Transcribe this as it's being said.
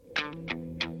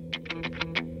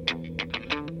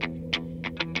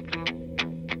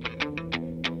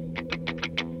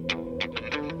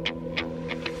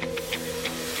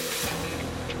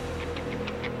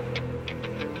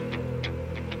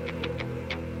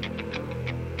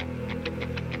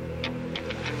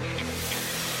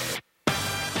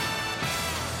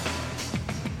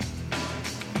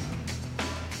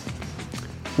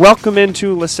Welcome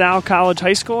into LaSalle College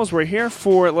High School as we're here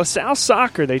for LaSalle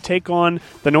Soccer. They take on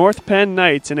the North Penn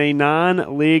Knights in a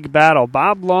non-league battle.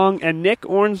 Bob Long and Nick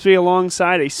Ormsby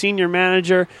alongside a senior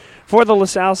manager for the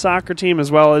LaSalle soccer team,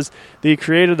 as well as the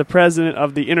creator, the president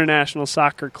of the International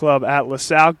Soccer Club at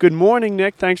LaSalle. Good morning,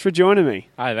 Nick. Thanks for joining me.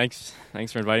 Hi,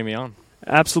 thanks for inviting me on.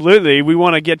 Absolutely. We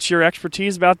want to get your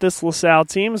expertise about this LaSalle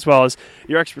team as well as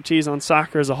your expertise on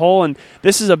soccer as a whole. And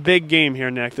this is a big game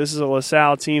here, Nick. This is a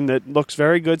LaSalle team that looks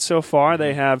very good so far.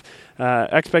 They have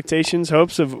expectations,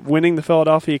 hopes of winning the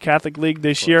Philadelphia Catholic League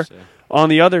this year. Yeah. On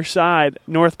the other side,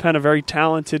 North Penn, a very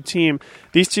talented team.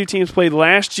 These two teams played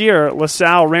last year.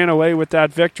 LaSalle ran away with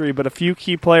that victory, but a few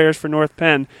key players for North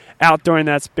Penn out during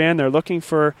that span. They're looking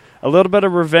for a little bit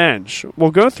of revenge.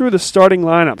 We'll go through the starting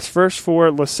lineups. First for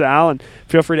LaSalle, and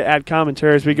feel free to add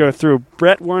commentary as we go through.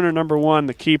 Brett Werner, number one,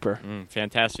 the keeper.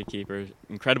 Fantastic keeper.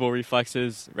 Incredible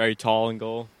reflexes, very tall in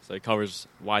goal, so he covers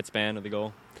a wide span of the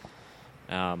goal.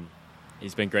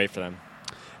 He's been great for them.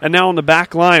 And now on the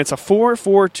back line, it's a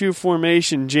 4-4-2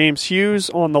 formation. James Hughes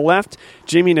on the left,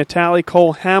 Jimmy Natali,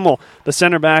 Cole Hamill, the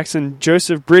center backs, and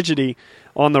Joseph Brigidi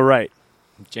on the right.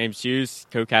 James Hughes,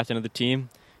 co-captain of the team.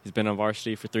 He's been on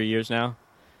varsity for 3 years now.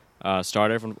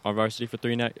 Starter on varsity for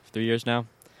 3 years now.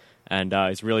 And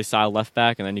he's really solid left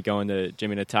back. And then you go into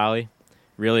Jimmy Natali,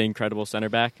 really incredible center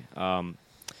back.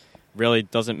 Really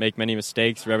doesn't make many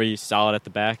mistakes, very solid at the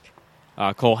back.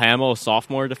 Cole Hamill, a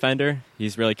sophomore defender.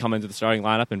 He's really come into the starting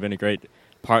lineup and been a great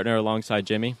partner alongside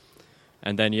Jimmy.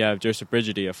 And then you have Joseph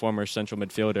Brigidi, a former central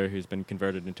midfielder who's been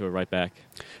converted into a right back.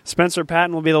 Spencer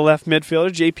Patton will be the left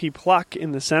midfielder. J.P. Pluck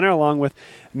in the center, along with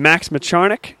Max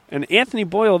Macharnik. And Anthony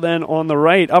Boyle then on the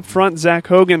right. Up front, Zach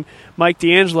Hogan, Mike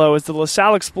D'Angelo, as the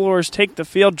LaSalle Explorers take the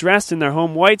field dressed in their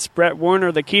home whites. Brett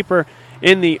Werner, the keeper,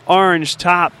 in the orange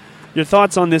top. Your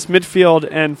thoughts on this midfield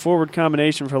and forward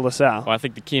combination for LaSalle? Well, I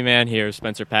think the key man here is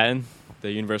Spencer Patton,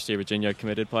 the University of Virginia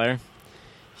committed player.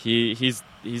 He's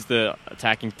the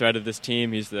attacking threat of this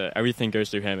team. Everything goes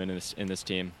through him in this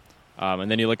team. And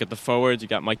then you look at the forwards. You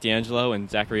got Mike D'Angelo and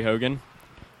Zachary Hogan,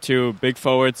 two big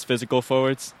forwards, physical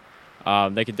forwards.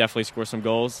 They could definitely score some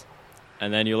goals.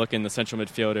 And then you look in the central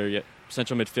midfield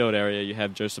area. You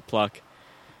have Joseph Pluck.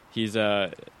 He's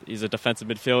a defensive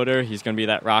midfielder. He's going to be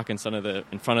that rock in front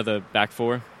of the back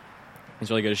four. He's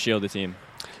really going to shield the team.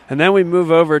 And then we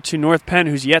move over to North Penn,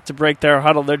 who's yet to break their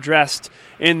huddle. They're dressed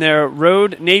in their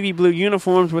road navy blue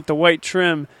uniforms with the white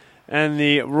trim and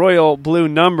the royal blue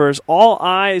numbers. All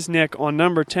eyes, Nick, on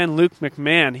number 10, Luke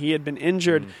McMahon. He had been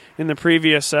injured in the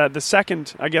previous,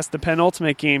 the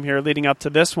penultimate game here leading up to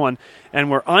this one,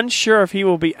 and we're unsure if he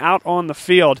will be out on the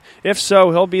field. If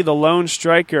so, he'll be the lone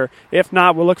striker. If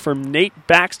not, we'll look for Nate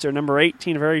Baxter, number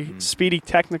 18, a very speedy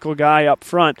technical guy up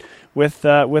front with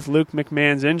Luke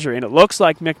McMahon's injury. And it looks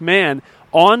like McMahon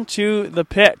onto the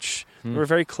pitch. We were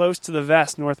very close to the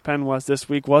vest, North Penn was this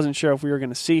week. Wasn't sure if we were going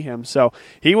to see him. So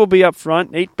he will be up front.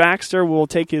 Nate Baxter will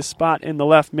take his spot in the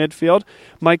left midfield.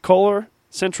 Mike Kohler,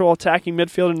 central attacking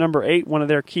midfielder, number 8, one of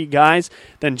their key guys.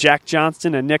 Then Jack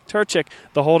Johnston and Nick Turchik,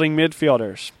 the holding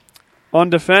midfielders.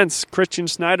 On defense, Christian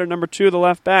Snyder, number 2, the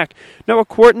left back. Noah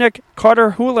Kwartnick,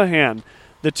 Carter Houlihan,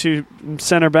 the two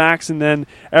center backs. And then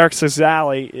Eric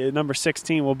Salle, number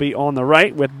 16, will be on the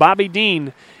right with Bobby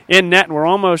Dean in net. And we're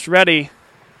almost ready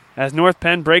as North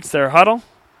Penn breaks their huddle.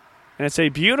 And it's a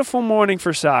beautiful morning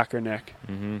for soccer, Nick.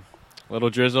 Little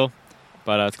drizzle,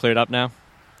 but it's cleared up now.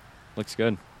 Looks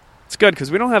good. It's good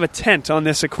because we don't have a tent on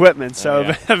this equipment,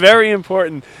 so very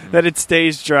important that it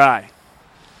stays dry.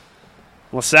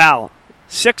 LaSalle,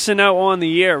 6-0 on the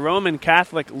year. Roman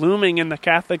Catholic looming in the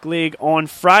Catholic League on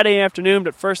Friday afternoon,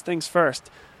 but first things first.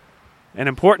 An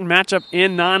important matchup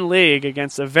in non-league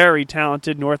against a very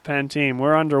talented North Penn team.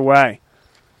 We're underway.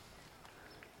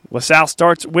 LaSalle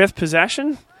starts with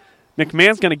possession.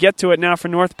 McMahon's going to get to it now for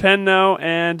North Penn, though,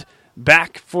 and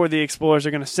back for the Explorers.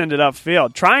 Are going to send it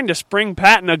upfield. Trying to spring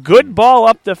Patton. A good ball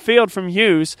up the field from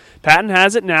Hughes. Patton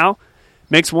has it now.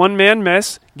 Makes one man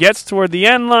miss. Gets toward the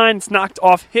end line. It's knocked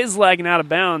off his leg and out of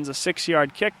bounds. A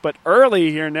 6-yard kick. But early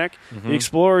here, Nick, the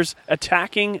Explorers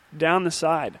attacking down the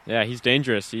side. Yeah, he's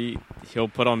dangerous. He'll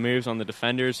put on moves on the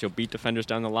defenders. He'll beat defenders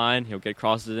down the line. He'll get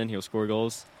crosses in. He'll score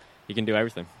goals. He can do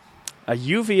everything. A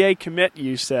UVA commit,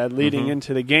 you said, leading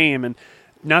into the game. And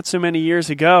not so many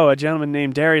years ago, a gentleman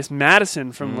named Darius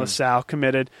Madison from LaSalle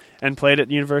committed and played at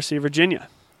the University of Virginia.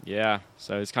 Yeah,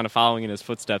 so he's kind of following in his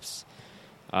footsteps.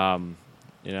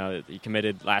 He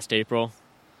committed last April.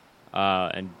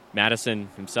 And Madison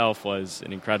himself was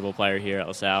an incredible player here at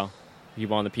LaSalle. He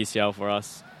won the PCL for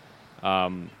us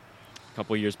a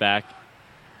couple years back.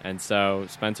 And so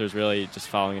Spencer's really just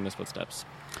following in his footsteps.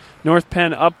 North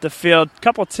Penn up the field.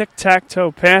 Couple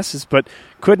tic-tac-toe passes, but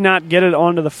could not get it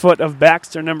onto the foot of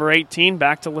Baxter, number 18,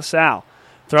 back to LaSalle.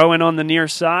 Throw in on the near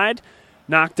side.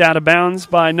 Knocked out of bounds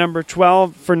by number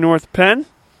 12 for North Penn.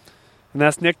 And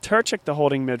that's Nick Turchik, the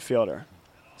holding midfielder.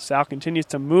 Salle continues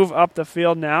to move up the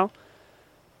field now.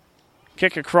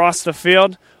 Kick across the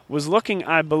field. Was looking,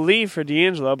 I believe, for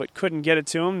D'Angelo, but couldn't get it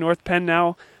to him. North Penn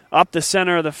now up the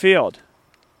center of the field.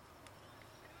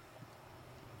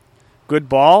 Good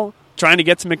ball. Trying to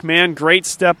get to McMahon. Great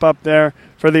step up there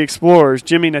for the Explorers.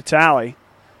 Jimmy Natale.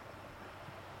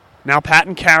 Now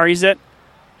Patton carries it.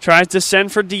 Tries to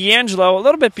send for D'Angelo. A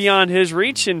little bit beyond his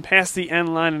reach and past the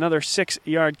end line. Another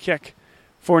 6-yard kick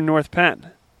for North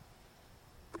Penn.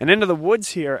 And into the woods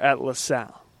here at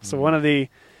LaSalle. So one of the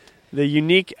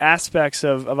unique aspects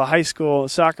of a high school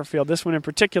soccer field, this one in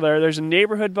particular, there's a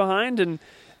neighborhood behind, and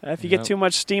if you get too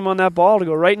much steam on that ball, it'll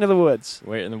go right into the woods.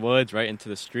 Right in the woods, right into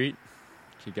the street.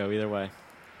 Could go either way.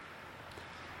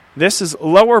 This is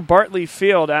Lower Bartley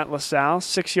Field at LaSalle.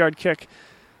 6-yard kick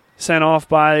sent off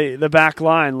by the back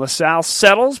line. LaSalle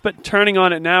settles, but turning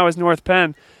on it now is North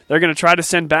Penn. They're going to try to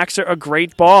send Baxter a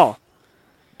great ball.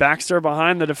 Baxter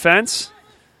behind the defense.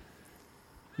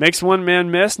 Makes one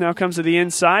man miss. Now comes to the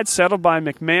inside. Settled by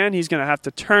McMahon. He's going to have to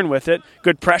turn with it.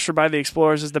 Good pressure by the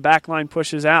Explorers as the back line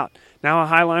pushes out. Now a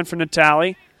high line for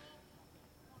Natale.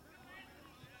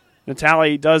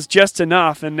 Natale does just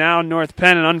enough, and now North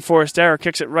Penn, an unforced error,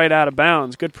 kicks it right out of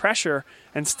bounds. Good pressure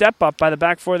and step up by the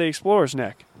back four of the Explorers,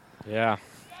 Nick. Yeah.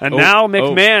 And now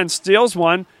McMahon steals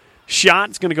one.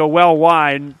 Shot's going to go well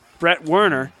wide. Brett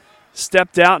Werner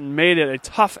stepped out and made it a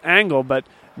tough angle, but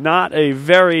not a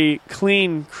very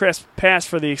clean, crisp pass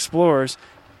for the Explorers.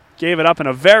 Gave it up in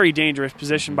a very dangerous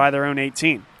position by their own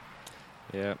 18.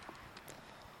 Yeah.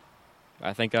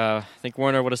 I think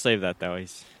Werner would have saved that, though.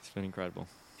 He's been incredible.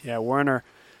 Yeah, Werner,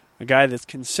 a guy that's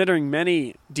considering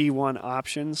many D1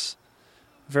 options.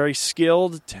 Very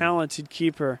skilled, talented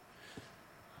keeper.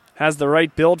 Has the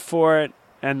right build for it,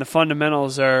 and the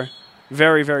fundamentals are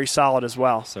very, very solid as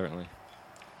well. Certainly.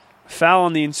 Foul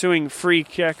on the ensuing free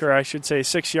kick, or I should say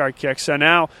 6-yard kick. So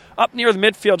now up near the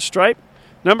midfield stripe,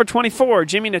 number 24,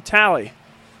 Jimmy Natale,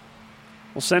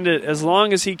 will send it as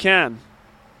long as he can.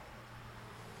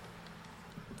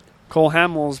 Cole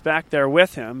Hamill's back there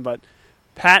with him, but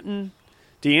Patton,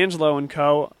 D'Angelo, and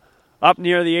co. up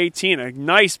near the 18. A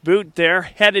nice boot there,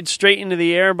 headed straight into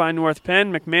the air by North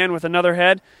Penn. McMahon with another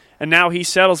head, and now he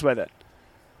settles with it.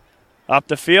 Up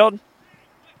the field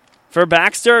for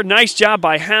Baxter. Nice job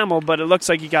by Hamill, but it looks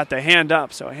like he got the hand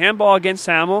up. So a handball against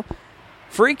Hamill.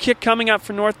 Free kick coming up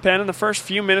for North Penn in the first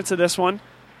few minutes of this one.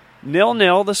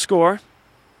 0-0 the score.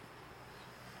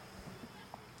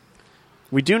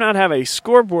 We do not have a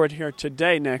scoreboard here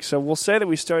today, Nick, so we'll say that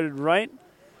we started right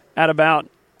at about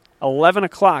 11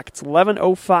 o'clock. It's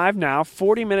 11:05 now,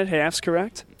 40-minute halves,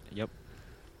 correct? Yep.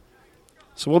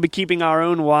 So we'll be keeping our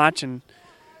own watch, and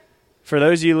for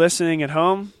those of you listening at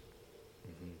home,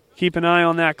 keep an eye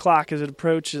on that clock as it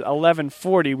approaches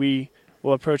 11:40. We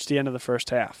will approach the end of the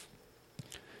first half.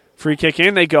 Free kick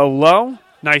in, they go low.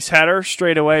 Nice header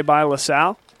straight away by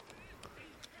LaSalle.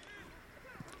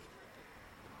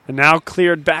 And now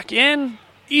cleared back in.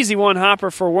 Easy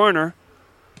one-hopper for Werner.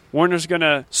 Werner's going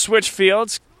to switch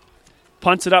fields.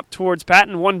 Punts it up towards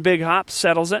Patton. One big hop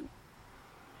settles it.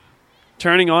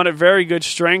 Turning on it. Very good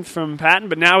strength from Patton,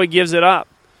 but now he gives it up.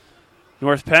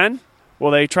 North Penn,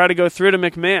 well, they try to go through to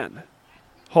McMahon.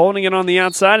 Holding it on the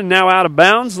outside and now out of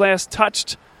bounds. Last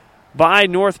touched by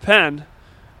North Penn.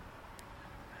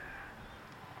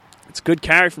 It's a good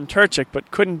carry from Turchik,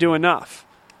 but couldn't do enough.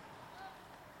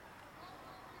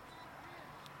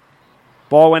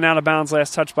 Ball went out of bounds,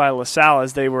 last touch by LaSalle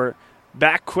as they were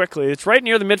back quickly. It's right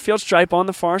near the midfield stripe on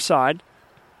the far side.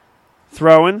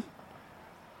 Throwing.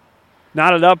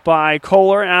 Knotted up by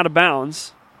Kohler, out of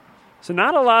bounds. So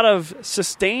not a lot of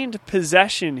sustained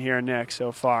possession here, Nick,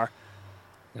 so far.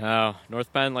 No,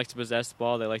 North Penn likes to possess the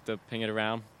ball. They like to ping it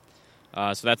around.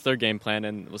 So that's their game plan,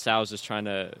 and LaSalle is just trying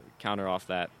to counter off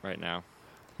that right now.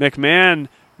 McMahon,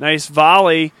 nice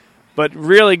volley, but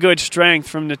really good strength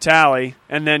from Natale.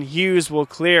 And then Hughes will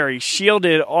clear. He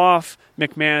shielded off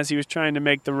McMahon as he was trying to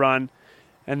make the run,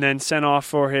 and then sent off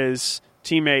for his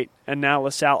teammate. And now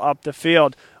LaSalle up the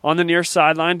field. On the near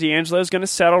sideline, D'Angelo is going to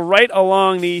settle right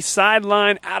along the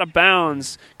sideline, out of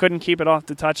bounds. Couldn't keep it off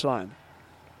the touchline.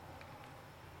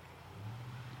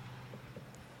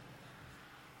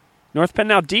 North Penn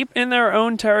now deep in their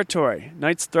own territory.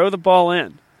 Knights throw the ball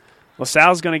in.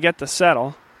 LaSalle's going to get the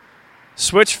settle.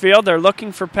 Switch field, they're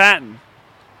looking for Patton.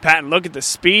 Patton, look at the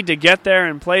speed to get there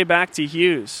and play back to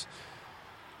Hughes.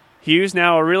 Hughes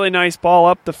now a really nice ball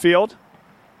up the field.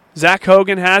 Zach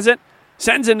Hogan has it,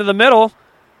 sends into the middle,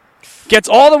 gets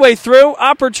all the way through.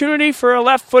 Opportunity for a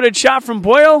left-footed shot from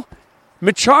Boyle.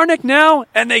 Macharnik now,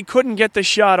 and they couldn't get the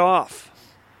shot off.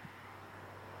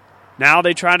 Now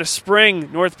they try to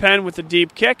spring North Penn with a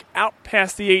deep kick. Out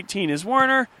past the 18 is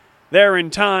Werner. They're in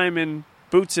time and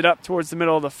boots it up towards the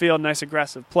middle of the field. Nice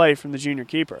aggressive play from the junior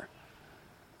keeper.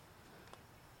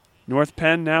 North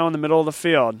Penn now in the middle of the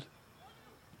field.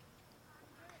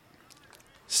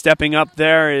 Stepping up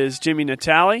there is Jimmy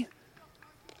Natali.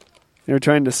 They were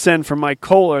trying to send for Mike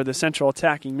Kohler, the central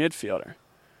attacking midfielder.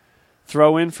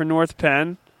 Throw in for North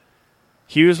Penn.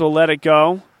 Hughes will let it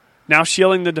go. Now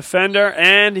shielding the defender,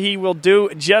 and he will do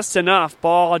just enough.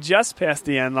 Ball just past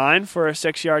the end line for a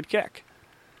 6-yard kick.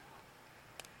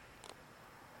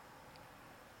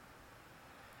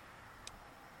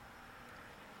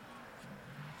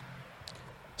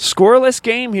 Scoreless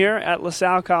game here at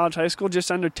LaSalle College High School.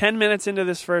 Just under 10 minutes into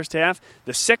this first half,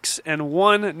 the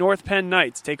 6-1 North Penn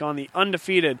Knights take on the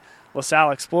undefeated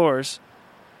LaSalle Explorers.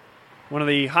 One of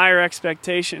the higher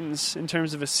expectations in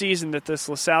terms of a season that this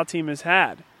LaSalle team has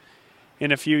had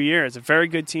in a few years. A very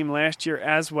good team last year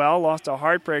as well. Lost a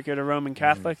heartbreaker to Roman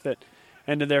Catholic that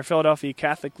ended their Philadelphia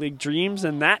Catholic League dreams.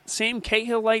 And that same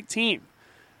Cahill-Light team,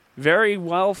 very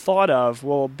well thought of,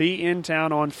 will be in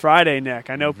town on Friday, Nick.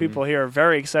 I know people here are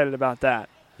very excited about that.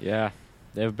 Yeah.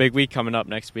 They have a big week coming up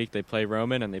next week. They play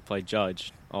Roman and they play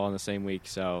Judge all in the same week.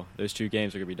 So those two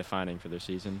games are going to be defining for their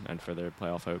season and for their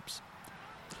playoff hopes.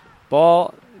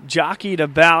 Ball jockeyed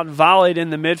about, volleyed in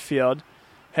the midfield,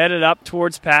 headed up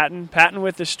towards Patton. Patton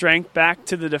with the strength back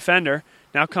to the defender.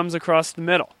 Now comes across the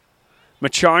middle.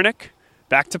 Macharnik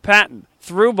back to Patton.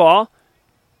 Through ball.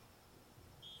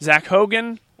 Zach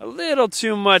Hogan, a little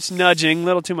too much nudging, a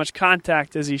little too much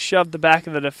contact as he shoved the back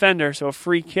of the defender, so a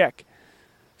free kick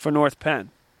for North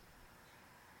Penn.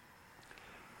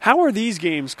 How are these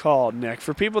games called, Nick?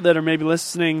 For people that are maybe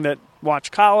listening that watch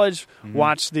college,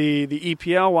 watch the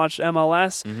EPL, watch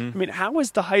MLS, I mean, how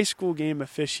is the high school game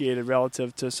officiated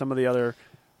relative to some of the other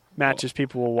matches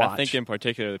people will watch? I think in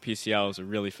particular the PCL is a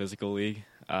really physical league.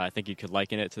 I think you could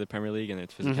liken it to the Premier League in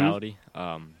its physicality.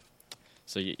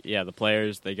 So, yeah, the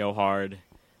players, they go hard.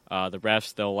 The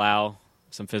refs, they'll allow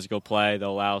some physical play.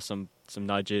 They'll allow some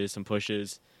nudges, some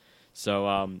pushes.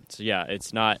 So yeah,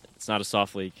 it's not a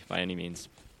soft league by any means.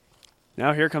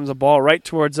 Now here comes a ball right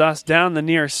towards us, down the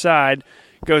near side.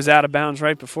 Goes out of bounds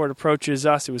right before it approaches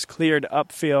us. It was cleared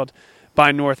upfield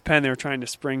by North Penn. They were trying to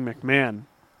spring McMahon.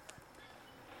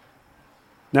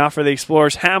 Now for the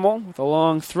Explorers, Hamill with a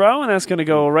long throw, and that's going to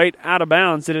go right out of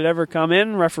bounds. Did it ever come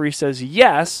in? Referee says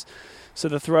yes, so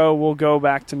the throw will go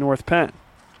back to North Penn.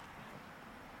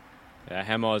 Yeah,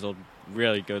 Hamill is a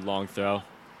really good long throw.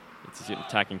 It's an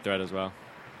attacking threat as well.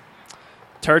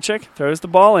 Turchik throws the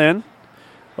ball in.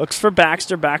 Looks for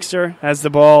Baxter. Baxter has the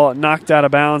ball knocked out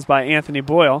of bounds by Anthony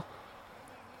Boyle.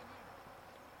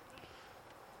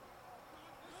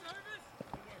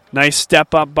 Nice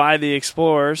step up by the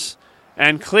Explorers.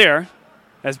 And clear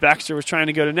as Baxter was trying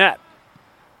to go to net.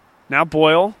 Now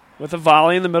Boyle with a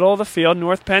volley in the middle of the field.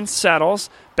 North Penn settles.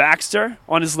 Baxter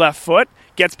on his left foot.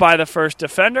 Gets by the first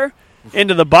defender.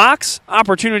 Into the box.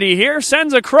 Opportunity here.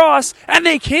 Sends a cross. And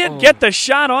they can't get the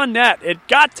shot on net. It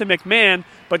got to McMahon,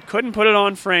 but couldn't put it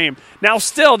on frame. Now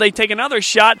still, they take another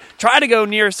shot. Try to go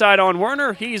near side on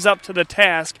Werner. He's up to the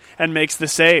task and makes the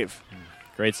save.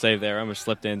 Great save there. Almost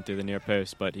slipped in through the near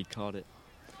post, but he caught it.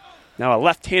 Now a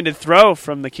left-handed throw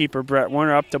from the keeper, Brett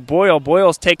Werner, up to Boyle.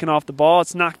 Boyle's taken off the ball.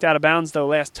 It's knocked out of bounds, though.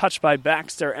 Last touched by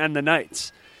Baxter and the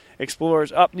Knights.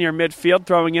 Explorers up near midfield,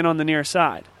 throwing in on the near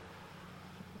side.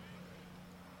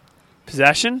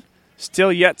 Possession,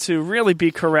 still yet to really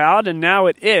be corralled, and now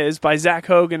it is by Zach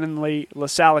Hogan and the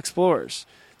LaSalle Explorers.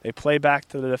 They play back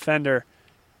to the defender,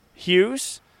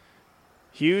 Hughes.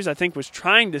 Hughes, I think, was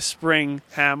trying to spring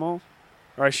Hamill,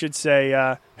 or I should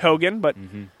say Hogan, but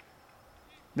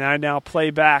now play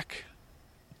back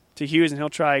to Hughes, and he'll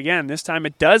try again. This time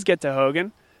it does get to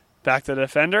Hogan. Back to the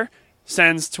defender.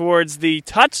 Sends towards the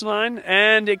touchline,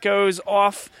 and it goes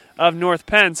off of North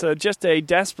Penn. So just a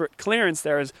desperate clearance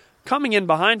there. As coming in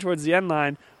behind towards the end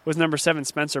line was number 7,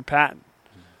 Spencer Patton.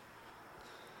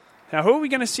 Now, who are we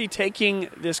going to see taking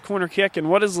this corner kick, and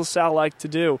what does LaSalle like to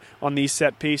do on these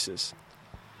set pieces?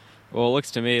 Well, it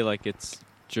looks to me like it's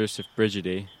Joseph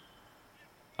Brigidi.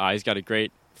 He's got a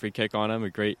great free kick on him, a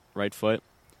great right foot.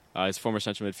 He's a former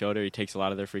central midfielder. He takes a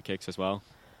lot of their free kicks as well.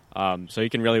 So he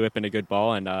can really whip in a good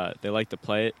ball, and they like to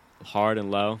play it hard and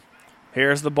low.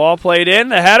 Here's the ball played in.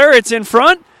 The header, it's in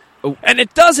front, and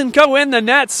it doesn't go in the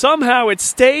net. Somehow it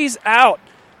stays out.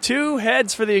 2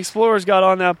 heads for the Explorers got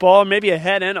on that ball, maybe a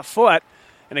head and a foot,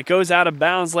 and it goes out of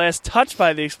bounds. Last touch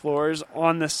by the Explorers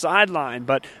on the sideline,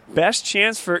 but best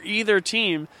chance for either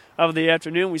team of the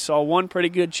afternoon. We saw one pretty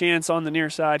good chance on the near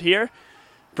side here.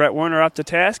 Brett Werner up to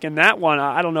task, and that one,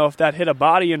 I don't know if that hit a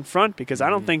body in front because I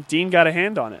don't think Dean got a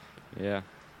hand on it. Yeah.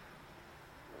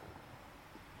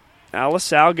 Now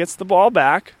LaSalle gets the ball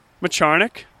back.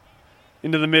 Macharnik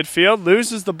into the midfield,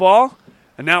 loses the ball,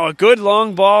 and now a good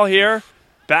long ball here.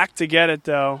 Back to get it,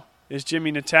 though, is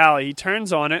Jimmy Natale. He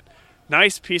turns on it.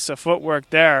 Nice piece of footwork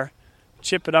there.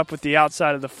 Chip it up with the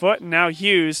outside of the foot, and now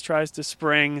Hughes tries to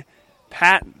spring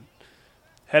Patton.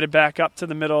 Headed back up to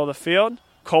the middle of the field.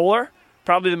 Kohler,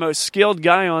 probably the most skilled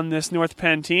guy on this North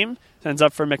Penn team, sends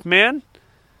up for McMahon.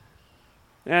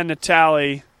 And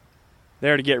Natale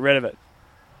there to get rid of it.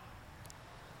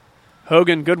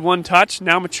 Hogan, good one touch.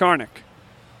 Now Macharnik.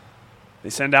 They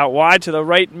send out wide to the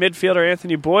right midfielder,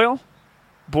 Anthony Boyle.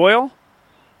 Boyle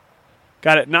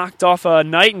got it knocked off a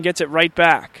Knight and gets it right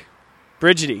back.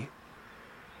 Brigidi.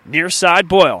 Near side,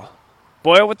 Boyle.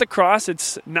 Boyle with the cross.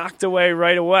 It's knocked away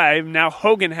right away. Now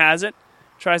Hogan has it.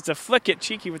 Tries to flick it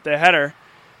cheeky with the header.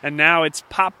 And now it's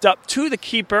popped up to the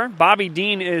keeper. Bobby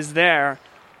Dean is there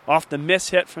off the miss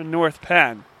hit from North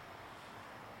Penn.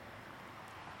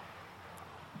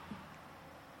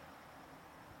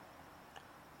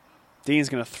 Dean's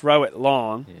going to throw it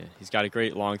long. Yeah, he's got a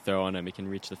great long throw on him. He can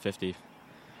reach the 50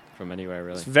 from anywhere,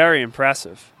 really. It's very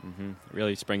impressive. Mm-hmm.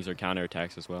 Really springs their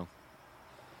counterattacks as well.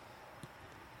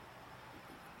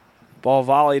 Ball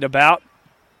volleyed about.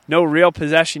 No real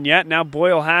possession yet. Now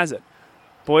Boyle has it.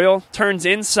 Boyle turns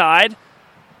inside.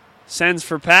 Sends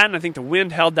for Patton. I think the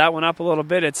wind held that one up a little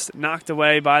bit. It's knocked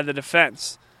away by the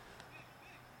defense.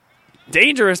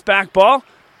 Dangerous back ball.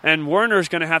 And Werner's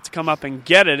going to have to come up and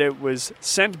get it. It was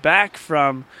sent back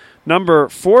from number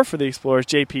 4 for the Explorers,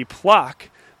 J.P. Pluck,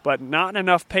 but not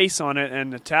enough pace on it,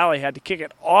 and Natale had to kick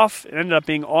it off. It ended up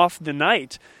being off the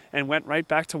Knight and went right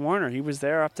back to Werner. He was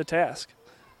there up to task.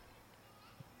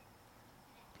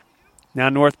 Now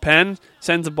North Penn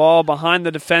sends a ball behind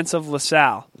the defense of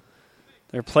LaSalle.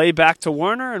 Their play back to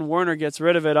Werner, and Werner gets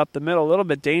rid of it up the middle, a little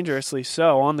bit dangerously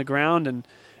so, on the ground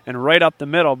and right up the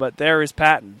middle, but there is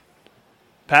Patton.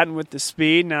 Patton with the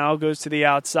speed now goes to the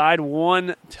outside.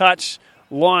 One touch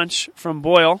launch from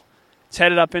Boyle. It's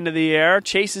headed up into the air,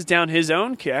 chases down his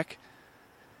own kick,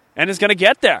 and is going to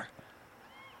get there.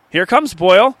 Here comes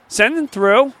Boyle, sending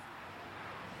through.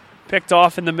 Picked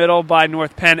off in the middle by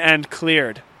North Penn and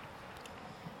cleared.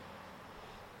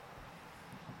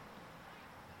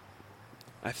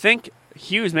 I think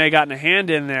Hughes may have gotten a hand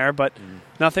in there, but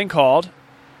nothing called.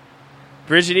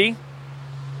 Brigidi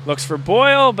looks for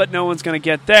Boyle, but no one's going to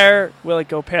get there. Will it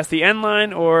go past the end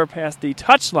line or past the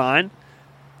touch line?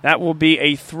 That will be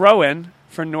a throw-in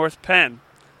for North Penn.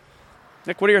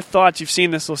 Nick, what are your thoughts? You've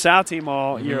seen this LaSalle team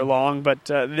all year long, but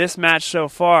this match so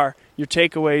far, your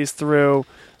takeaways through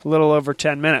a little over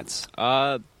 10 minutes.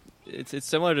 It's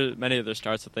similar to many of their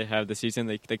starts that they have this season.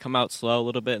 They come out slow a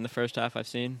little bit in the first half, I've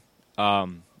seen.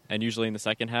 And usually in the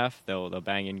second half, they'll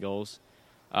bang in goals.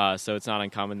 So it's not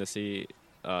uncommon to see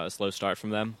a slow start from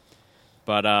them.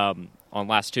 But on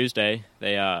last Tuesday,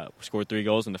 they scored 3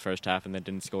 goals in the first half and then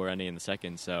didn't score any in the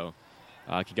second. So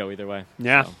it could go either way.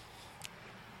 Yeah. So.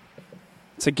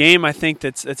 It's a game, I think,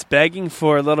 that's begging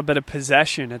for a little bit of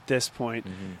possession at this point.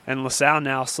 And LaSalle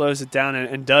now slows it down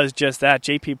and does just that.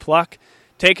 J.P. Pluck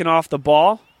taken off the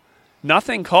ball.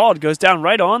 Nothing called. Goes down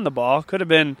right on the ball. Could have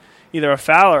been either a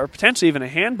foul or potentially even a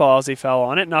handball as he fell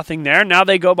on it. Nothing there. Now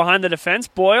they go behind the defense.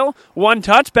 Boyle, one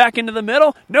touch, back into the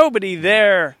middle. Nobody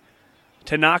there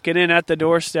to knock it in at the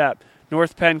doorstep.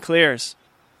 North Penn clears.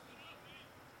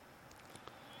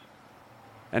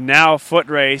 And now a foot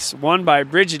race, won by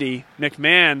Brigidi.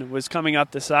 McMahon was coming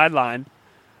up the sideline.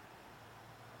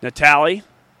 Natale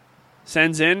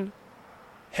sends in,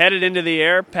 headed into the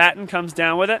air. Patton comes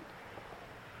down with it.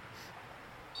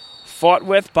 Fought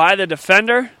with by the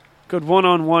defender. Good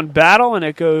one-on-one battle, and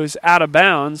it goes out of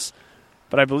bounds.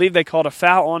 But I believe they called a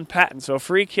foul on Patton. So a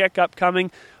free kick upcoming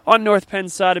on North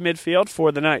Penn's side of midfield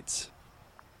for the Knights.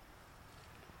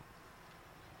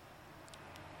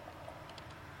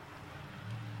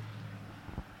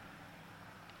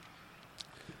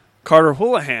 Carter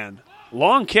Houlihan,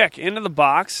 long kick into the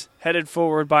box, headed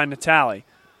forward by Natale.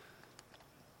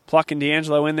 Pluck and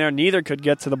D'Angelo in there. Neither could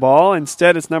get to the ball.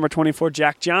 Instead, it's number 24,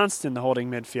 Jack Johnston, the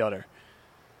holding midfielder.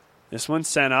 This one's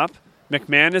sent up.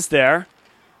 McMahon is there,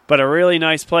 but a really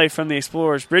nice play from the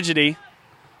Explorers. Brigidi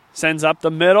sends up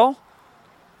the middle.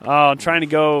 Trying to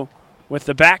go with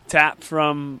the back tap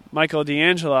from Michael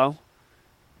D'Angelo.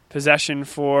 Possession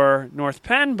for North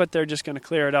Penn, but they're just going to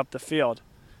clear it up the field.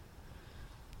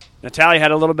 Natalia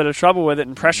had a little bit of trouble with it,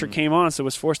 and pressure came on, so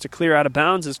was forced to clear out of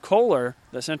bounds as Kohler,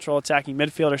 the central attacking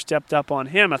midfielder, stepped up on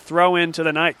him. A throw in to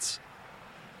the Knights.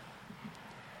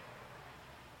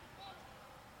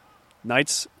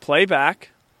 Knights play back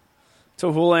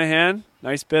to Houlihan.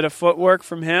 Nice bit of footwork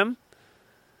from him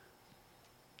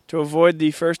to avoid the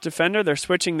first defender. They're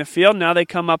switching the field. Now they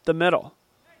come up the middle.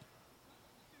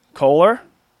 Kohler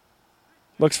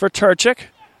looks for Turchik.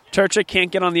 Turchik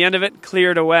can't get on the end of it.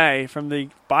 Cleared away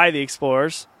by the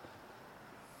Explorers.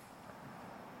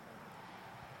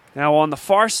 Now on the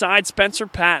far side, Spencer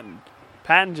Patton.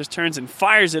 Patton just turns and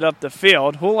fires it up the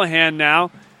field. Houlihan now.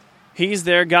 He's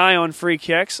their guy on free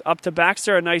kicks. Up to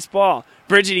Baxter, a nice ball.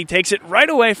 Brigidi takes it right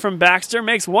away from Baxter,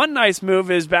 makes one nice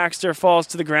move as Baxter falls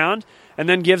to the ground, and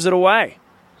then gives it away.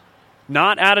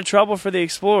 Not out of trouble for the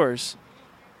Explorers.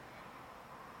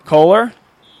 Kohler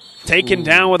taken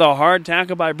down with a hard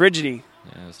tackle by Brigidi.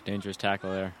 Yeah, it's a dangerous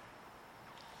tackle there.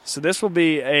 So this will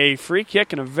be a free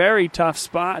kick in a very tough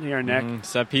spot here, Nick.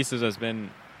 Set pieces has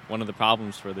been one of the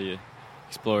problems for the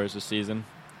Explorers this season.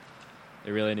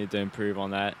 They really need to improve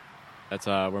on that. That's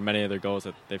where many of their goals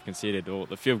that they've conceded,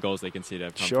 the field goals they conceded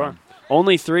have come from.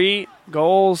 Only 3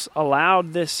 goals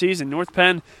allowed this season. North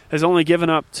Penn has only given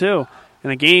up 2. In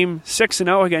a game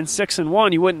 6-0 against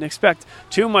 6-1, you wouldn't expect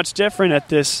too much different at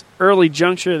this early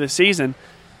juncture of the season.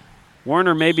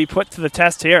 Warner may be put to the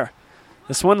test here.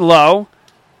 This one low.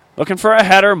 Looking for a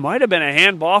header. Might have been a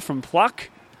handball from Pluck.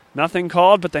 Nothing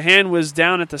called, but the hand was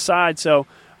down at the side, so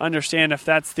understand if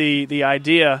that's the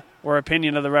idea or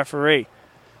opinion of the referee.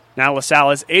 Now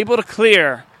LaSalle is able to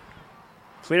clear.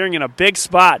 Clearing in a big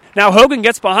spot. Now Hogan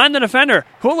gets behind the defender.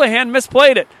 Houlihan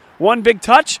misplayed it. One big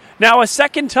touch. Now a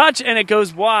second touch, and it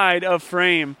goes wide of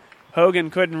frame. Hogan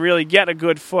couldn't really get a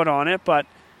good foot on it, but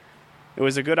it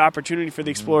was a good opportunity for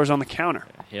the Explorers on the counter.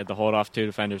 He had to hold off 2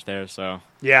 defenders there, so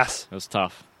yes, it was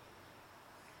tough.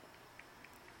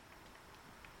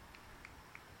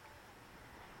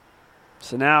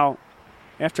 So now,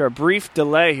 after a brief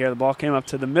delay here, the ball came up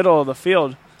to the middle of the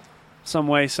field some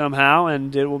way, somehow,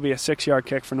 and it will be a 6-yard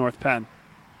kick for North Penn.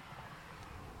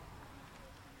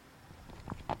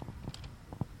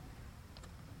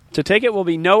 To take it will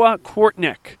be Noah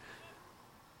Kwartnick,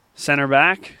 center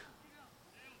back,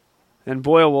 and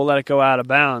Boyle will let it go out of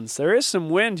bounds. There is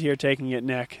some wind here taking it,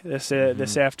 Nick, this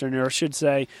afternoon, or I should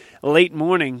say late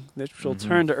morning, which will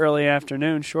turn to early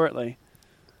afternoon shortly.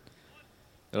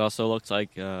 It also looks like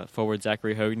forward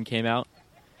Zachary Hogan came out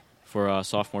for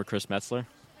sophomore Chris Metzler.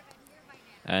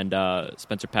 And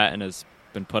Spencer Patton has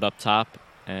been put up top,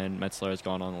 and Metzler has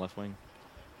gone on the left wing.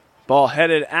 Ball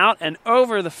headed out and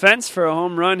over the fence for a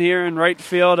home run here in right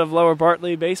field of Lower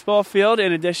Bartley Baseball Field,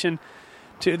 in addition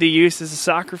to the use as a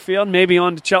soccer field, maybe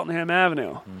on to Cheltenham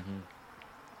Avenue.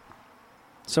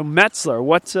 So Metzler,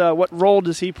 what role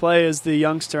does he play as the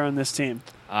youngster on this team?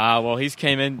 Well, he's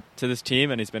came into this team,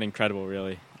 and he's been incredible,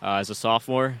 really. As a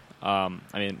sophomore,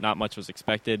 not much was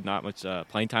expected, not much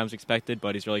playing time was expected,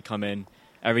 but he's really come in.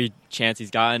 Every chance he's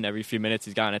gotten, every few minutes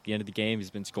he's gotten at the end of the game, he's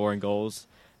been scoring goals,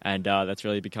 and that's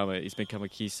really become a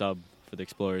key sub for the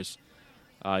Explorers.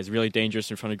 He's really dangerous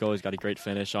in front of goal. He's got a great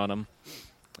finish on him,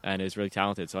 and he's really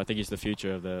talented. So I think he's the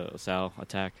future of the LaSalle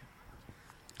attack.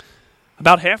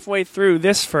 About halfway through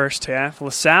this first half,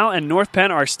 LaSalle and North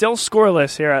Penn are still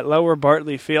scoreless here at Lower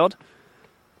Bartley Field.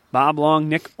 Bob Long,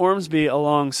 Nick Ormsby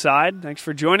alongside. Thanks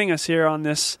for joining us here on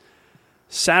this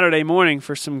Saturday morning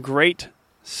for some great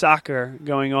soccer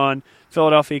going on.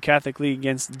 Philadelphia Catholic League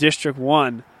against District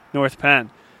 1, North Penn.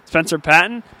 Spencer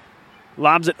Patton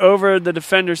lobs it over the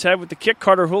defender's head with the kick.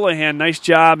 Carter Houlihan, nice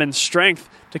job and strength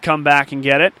to come back and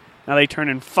get it. Now they turn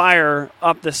and fire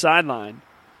up the sideline.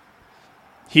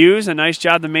 Hughes, a nice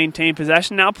job to maintain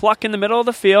possession. Now Pluck in the middle of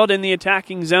the field in the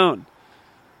attacking zone.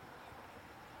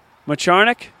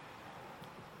 Macharnik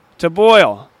to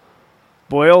Boyle.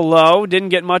 Boyle low, didn't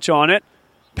get much on it.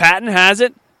 Patton has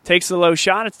it, takes the low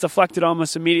shot. It's deflected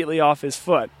almost immediately off his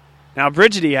foot. Now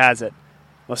Brigidi has it.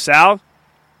 LaSalle,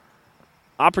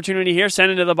 opportunity here,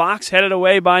 sent into the box, headed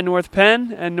away by North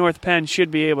Penn, and North Penn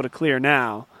should be able to clear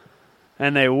now.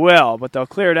 And they will, but they'll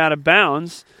clear it out of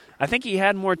bounds. I think he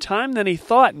had more time than he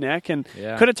thought, Nick, and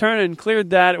could have turned and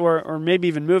cleared that or maybe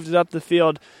even moved it up the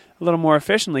field a little more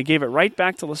efficiently. Gave it right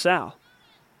back to LaSalle.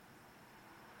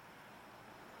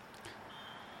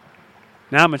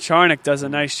 Now Macharnik does a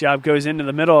nice job, goes into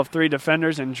the middle of 3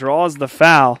 defenders and draws the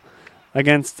foul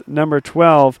against number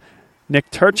 12,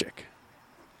 Nick Turchik.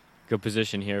 Good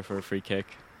position here for a free kick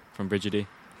from Brigidi.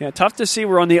 Yeah, tough to see.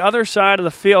 We're on the other side of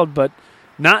the field, but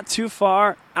not too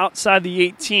far outside the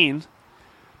 18,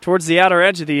 towards the outer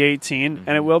edge of the 18,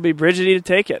 and it will be Brigidi to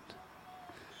take it.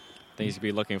 think he's going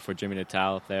to be looking for Jimmy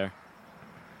Natal up there.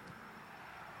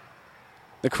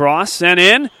 The cross sent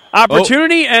in.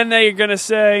 Opportunity, and they're going to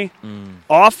say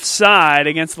offside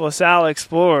against the LaSalle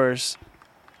Explorers.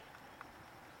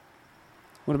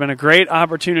 Would have been a great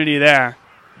opportunity there.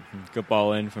 Good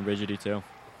ball in from Rigidi, too.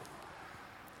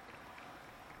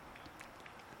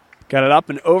 Got it up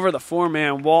and over the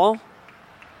 4-man wall.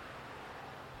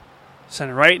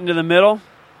 Sent it right into the middle,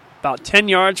 about 10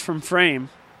 yards from frame.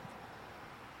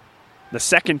 The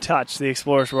second touch, the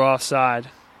Explorers were offside.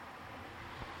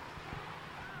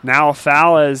 Now a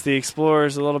foul as the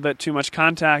Explorers a little bit too much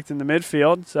contact in the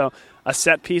midfield, so a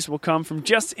set piece will come from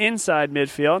just inside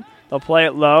midfield. They'll play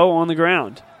it low on the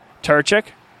ground. Turchik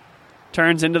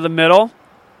turns into the middle.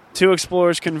 2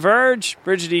 Explorers converge.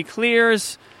 Brigidi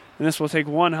clears, and this will take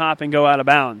one hop and go out of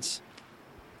bounds.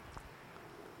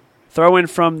 Throw in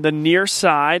from the near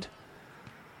side,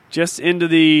 just into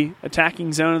the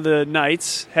attacking zone of the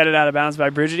Knights, headed out of bounds by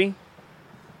Brigidi.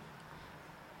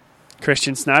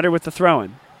 Christian Snyder with the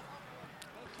throw-in.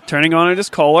 Turning on it is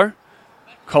Kohler.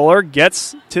 Kohler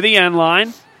gets to the end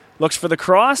line, looks for the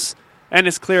cross, and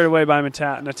is cleared away by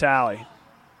Natali.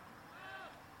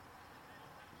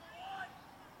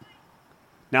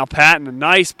 Now Patton, a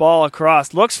nice ball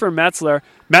across. Looks for Metzler.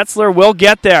 Metzler will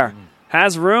get there.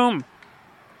 Has room.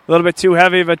 A little bit too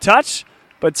heavy of a touch,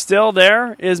 but still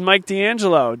there is Mike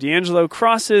D'Angelo. D'Angelo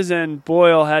crosses, and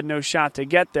Boyle had no shot to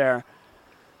get there.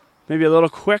 Maybe a little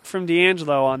quick from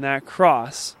D'Angelo on that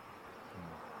cross.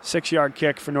 6-yard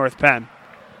kick for North Penn.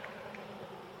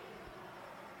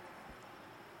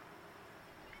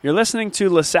 You're listening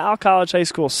to LaSalle College High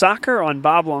School Soccer on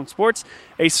Bob Long Sports.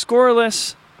 A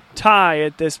scoreless tie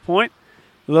at this point.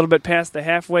 A little bit past the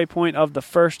halfway point of the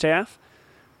first half.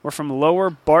 We're from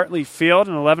Lower Bartley Field,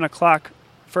 an 11 o'clock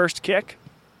first kick.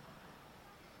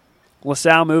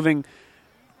 LaSalle moving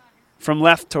from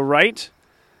left to right.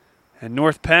 And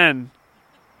North Penn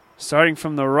starting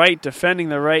from the right, defending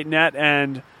the right net,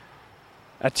 and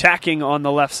attacking on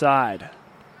the left side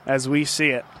as we see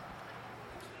it.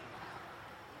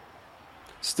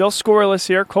 Still scoreless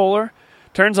here. Kohler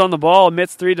turns on the ball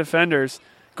amidst 3 defenders.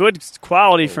 Good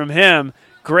quality from him.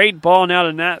 Great ball now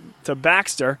to net to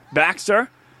Baxter. Baxter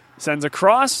sends a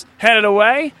cross, headed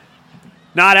away.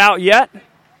 Not out yet.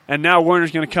 And now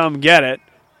Werner's going to come get it.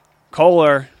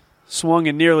 Kohler swung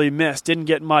and nearly missed. Didn't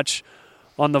get much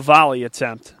on the volley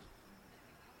attempt.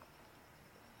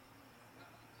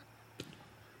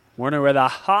 Werner with a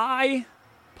high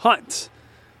punt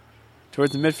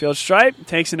towards the midfield stripe.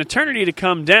 Takes an eternity to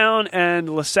come down, and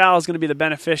LaSalle is going to be the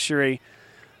beneficiary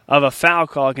of a foul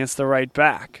call against the right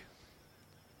back.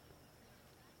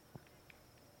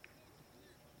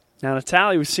 Now,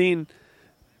 Natali, we've seen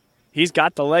he's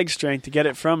got the leg strength to get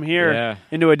it from here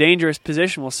into a dangerous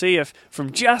position. We'll see if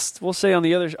from just, we'll say, on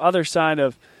the other side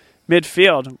of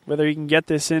midfield, whether he can get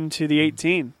this into the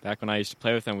 18. Back when I used to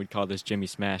play with him, we'd call this Jimmy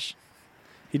Smash.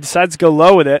 He decides to go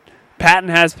low with it. Patton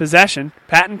has possession.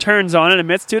 Patton turns on it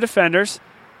amidst 2 defenders.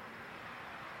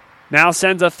 Now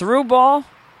sends a through ball,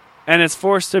 and it's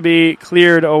forced to be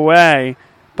cleared away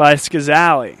by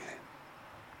Scazzali.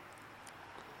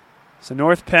 So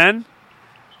North Penn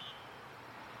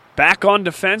back on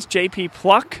defense. J.P.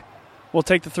 Pluck will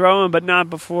take the throw in, but not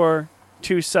before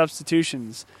 2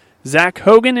 substitutions. Zach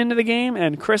Hogan into the game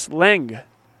and Chris Leng.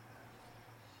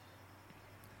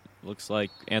 Looks like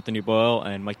Anthony Boyle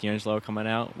and Mike D'Angelo are coming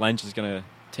out. Lenz is going to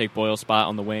take Boyle's spot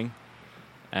on the wing,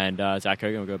 and Zach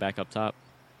Hogan will go back up top.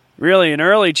 Really an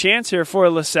early chance here for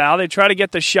LaSalle. They try to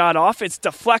get the shot off. It's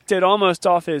deflected almost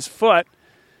off his foot.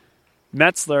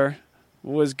 Metzler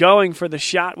was going for the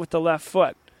shot with the left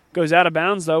foot. Goes out of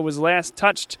bounds, though, was last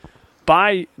touched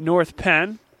by North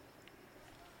Penn.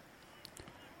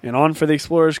 And on for the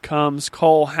Explorers comes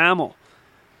Cole Hamill.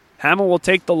 Hamill will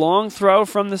take the long throw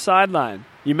from the sideline.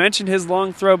 You mentioned his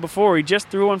long throw before. He just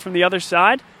threw one from the other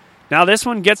side. Now this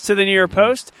one gets to the near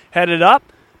post, headed up.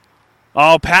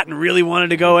 Oh, Patton really wanted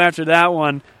to go after that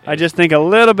one. I just think a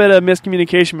little bit of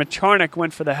miscommunication. Macharnik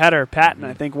went for the header. Patton,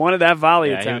 I think, wanted that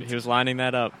volley attempt. He was lining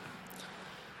that up.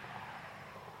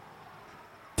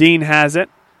 Dean has it,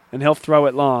 and he'll throw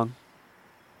it long.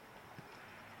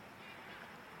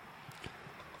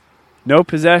 No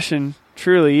possession,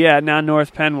 truly, yet. Now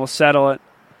North Penn will settle it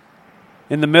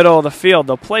in the middle of the field.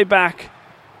 They'll play back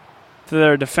to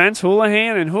their defense,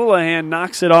 Houlihan, and Houlihan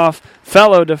knocks it off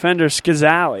fellow defender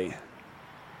Scazzali.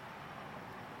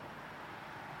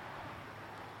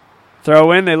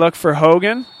 Throw in, they look for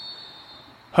Hogan.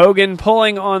 Hogan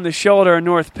pulling on the shoulder of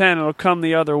North Penn. It'll come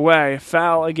the other way.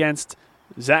 Foul against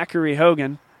Zachary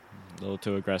Hogan. A little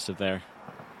too aggressive there.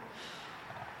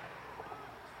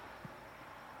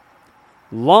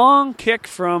 Long kick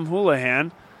from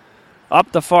Houlihan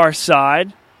up the far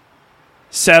side.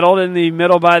 Settled in the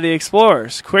middle by the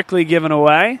Explorers. Quickly given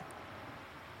away.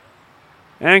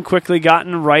 And quickly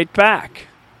gotten right back.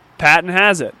 Patton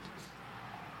has it.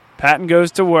 Patton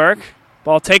goes to work.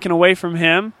 Ball taken away from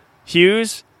him.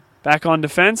 Hughes back on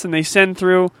defense, and they send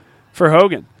through for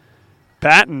Hogan.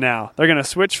 Patton now. They're going to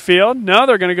switch field. No,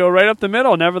 they're going to go right up the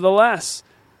middle, nevertheless.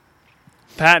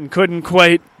 Patton couldn't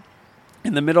quite,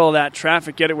 in the middle of that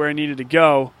traffic, get it where he needed to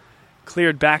go.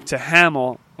 Cleared back to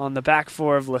Hamill on the back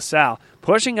four of LaSalle.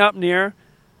 Pushing up near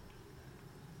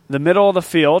the middle of the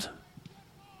field.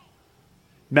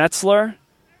 Metzler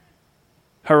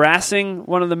harassing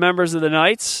one of the members of the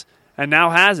Knights, and now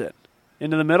has it.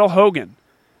 Into the middle, Hogan.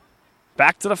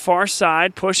 Back to the far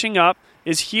side, pushing up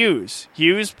is Hughes.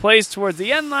 Hughes plays towards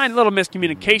the end line. Little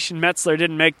miscommunication. Metzler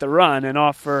didn't make the run, and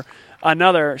off for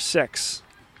another 6.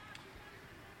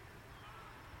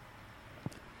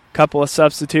 Couple of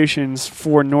substitutions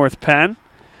for North Penn.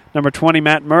 Number 20,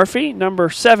 Matt Murphy. Number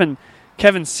 7,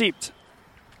 Kevin Siept.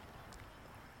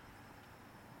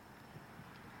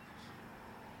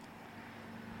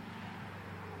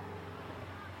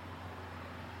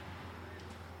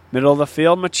 Middle of the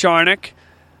field, Macharnik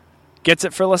gets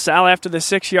it for LaSalle after the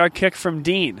 6-yard kick from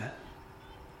Dean.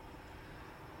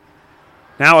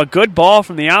 Now a good ball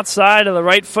from the outside of the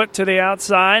right foot to the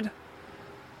outside.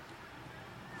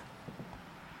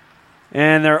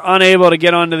 And they're unable to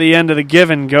get onto the end of the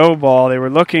give-and-go ball. They were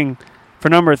looking for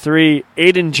number 3,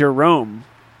 Aiden Jerome.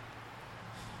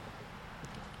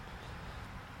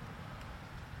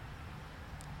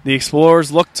 The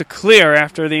Explorers look to clear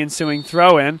after the ensuing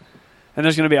throw-in. And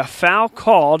there's going to be a foul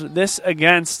called. This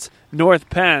against North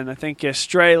Penn. I think a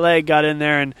stray leg got in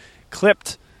there and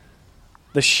clipped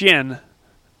the shin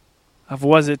of,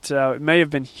 it may have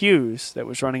been Hughes that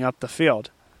was running up the field.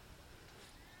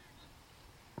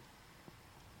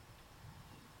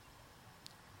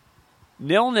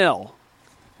 Nil-nil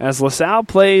as LaSalle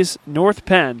plays North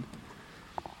Penn.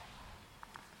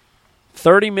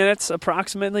 30 minutes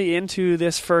approximately into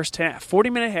this first half.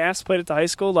 40-minute halves played at the high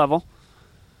school level.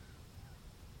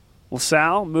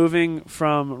 LaSalle moving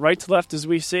from right to left as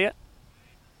we see it.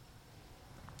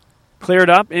 Cleared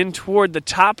up in toward the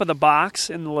top of the box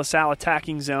in the LaSalle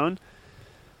attacking zone.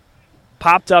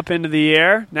 Popped up into the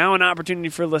air. Now an opportunity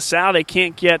for LaSalle. They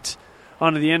can't get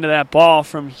onto the end of that ball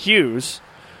from Hughes.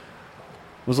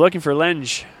 Was looking for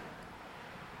Lenge.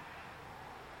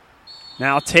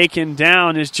 Now taken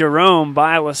down is Jerome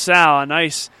by LaSalle. A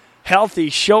nice healthy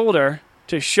shoulder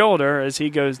to shoulder as he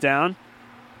goes down.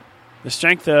 The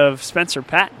strength of Spencer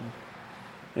Patton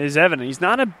is evident. He's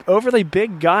not an overly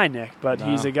big guy, Nick, but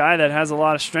he's a guy that has a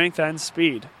lot of strength and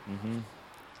speed. Mm-hmm.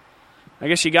 I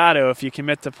guess you got to if you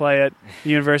commit to play at the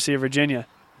University of Virginia.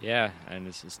 Yeah, and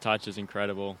his touch is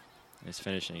incredible. His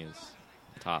finishing is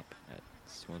top.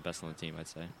 It's one of the best on the team, I'd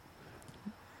say.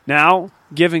 Now,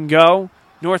 give and go.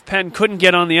 North Penn couldn't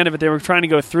get on the end of it. They were trying to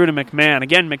go through to McMahon.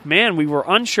 Again, McMahon, we were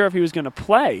unsure if he was going to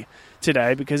play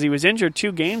today because he was injured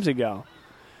 2 games ago.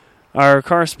 Our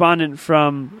correspondent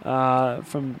from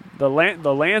the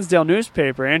Lansdale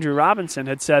newspaper, Andrew Robinson,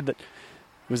 had said that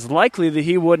it was likely that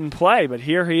he wouldn't play, but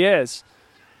here he is.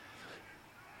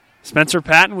 Spencer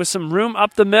Patton with some room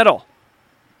up the middle.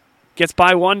 Gets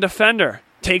by one defender.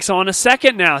 Takes on a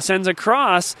second now. Sends a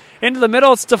cross into the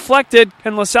middle. It's deflected.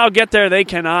 Can LaSalle get there? They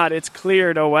cannot. It's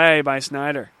cleared away by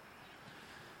Snyder.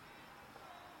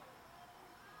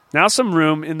 Now some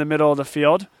room in the middle of the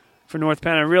field for North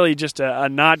Penn, and really just a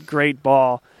not great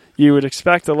ball. You would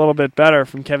expect a little bit better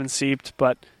from Kevin Siept,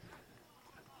 but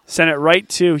sent it right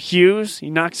to Hughes. He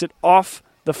knocks it off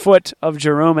the foot of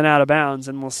Jerome and out of bounds,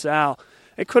 and LaSalle,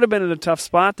 it could have been in a tough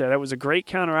spot there. That was a great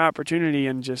counter opportunity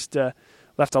and just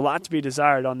left a lot to be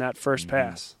desired on that first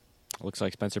pass. Looks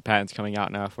like Spencer Patton's coming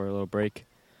out now for a little break,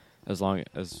 as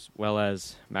well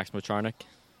as Max Macharnik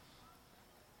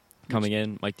coming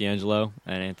in, Mike D'Angelo,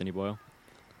 and Anthony Boyle.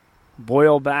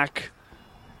 Boyle back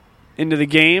into the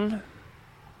game.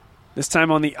 This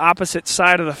time on the opposite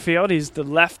side of the field. He's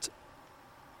on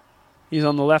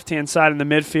the left-hand side in the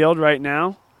midfield right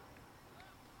now.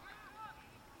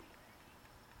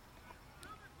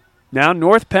 Now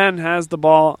North Penn has the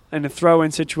ball in a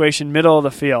throw-in situation, middle of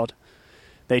the field.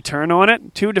 They turn on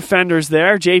it. 2 defenders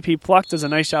there. J.P. Pluck does a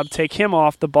nice job to take him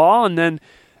off the ball, and then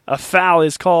a foul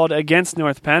is called against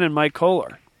North Penn and Mike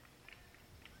Kohler.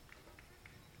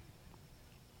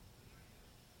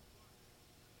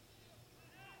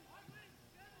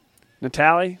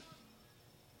 Natali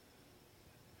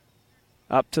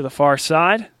up to the far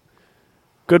side.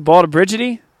 Good ball to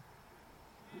Brigidi.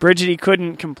 Brigidi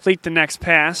couldn't complete the next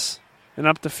pass. and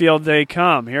up the field they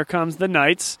come. Here comes the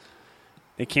Knights.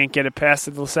 They can't get it past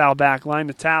the LaSalle back line.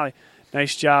 Natali,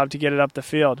 nice job to get it up the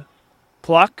field.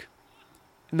 Pluck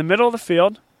in the middle of the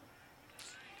field.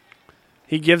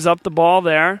 He gives up the ball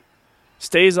there.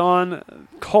 Stays on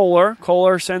Kohler.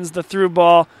 Kohler sends the through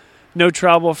ball. No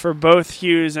trouble for both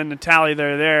Hughes and Natali.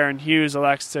 They're there, and Hughes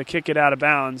elects to kick it out of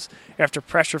bounds after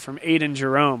pressure from Aiden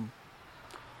Jerome.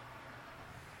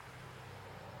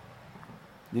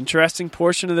 Interesting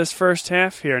portion of this first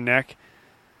half here, Nick.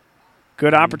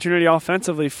 Good opportunity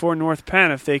offensively for North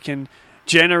Penn if they can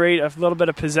generate a little bit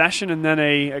of possession and then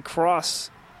a cross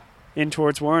in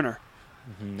towards Werner.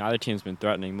 Neither team's been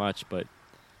threatening much, but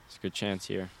it's a good chance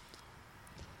here.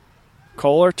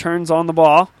 Kohler turns on the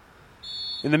ball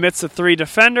in the midst of three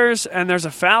defenders, and there's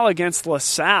a foul against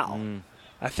LaSalle.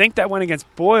 I think that went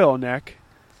against Boyle, Nick,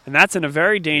 and that's in a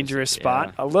very dangerous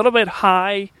spot. A little bit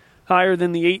higher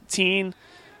than the 18,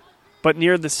 but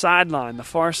near the sideline, the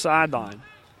far sideline.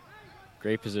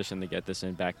 Great position to get this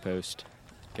in back post.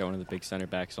 Get one of the big center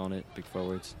backs on it, big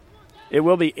forwards. It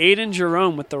will be Aiden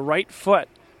Jerome with the right foot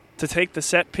to take the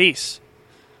set piece.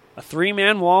 A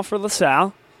three-man wall for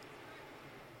LaSalle.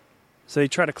 So they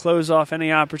try to close off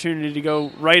any opportunity to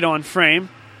go right on frame.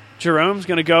 Jerome's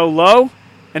going to go low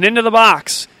and into the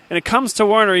box. And it comes to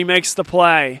Werner. He makes the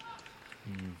play.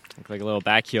 Looked like a little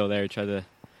back heel there. Tried to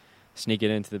sneak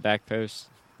it into the back post.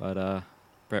 But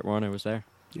Brett Werner was there.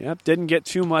 Yep, didn't get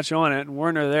too much on it. And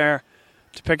Werner there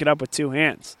to pick it up with two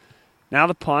hands. Now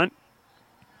the punt.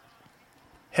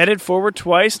 Headed forward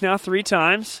twice, now three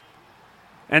times.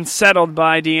 And settled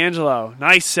by D'Angelo.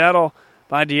 Nice settle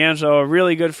by D'Angelo. A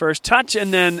really good first touch,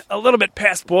 and then a little bit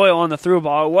past Boyle on the through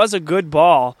ball. It was a good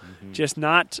ball, just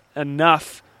not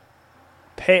enough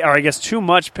or I guess too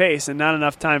much pace and not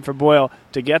enough time for Boyle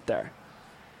to get there.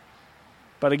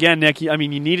 But again, Nick, I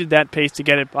mean, you needed that pace to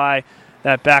get it by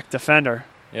that back defender.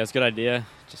 Yeah, it's a good idea.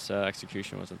 Just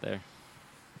execution wasn't there.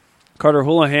 Carter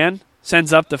Houlihan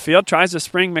sends up the field, tries to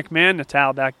spring McMahon.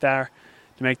 Natal back there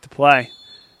to make the play.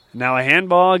 Now a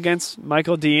handball against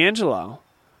Michael D'Angelo.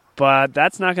 But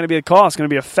that's not going to be the call. It's going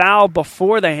to be a foul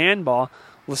before the handball.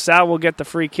 LaSalle will get the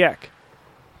free kick.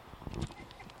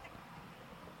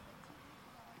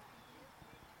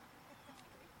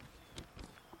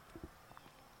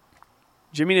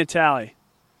 Jimmy Natali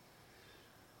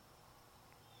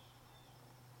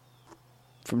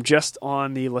from just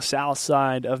on the LaSalle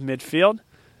side of midfield.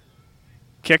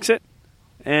 Kicks it,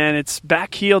 and it's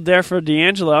backheeled there for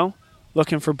D'Angelo.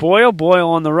 Looking for Boyle. Boyle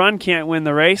on the run, can't win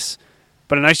the race.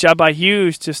 But a nice job by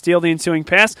Hughes to steal the ensuing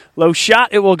pass. Low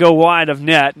shot, it will go wide of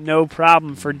net. No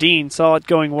problem for Dean. Saw it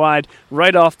going wide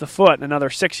right off the foot. Another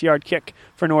 6-yard kick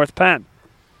for North Penn.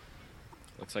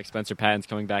 Looks like Spencer Patton's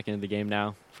coming back into the game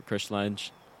now for Chris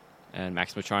Lenge. And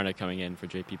Max Macharna coming in for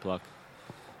JP Pluck.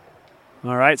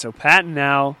 All right, so Patton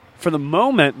now, for the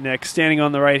moment, Nick, standing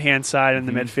on the right-hand side in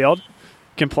the midfield.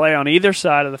 Can play on either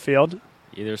side of the field.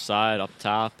 Either side, up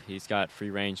top. He's got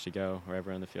free range to go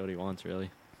wherever on the field he wants,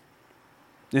 really.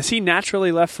 Is he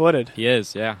naturally left-footed? He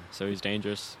is, yeah. So he's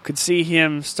dangerous. Could see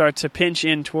him start to pinch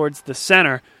in towards the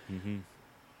center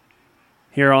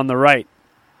here on the right.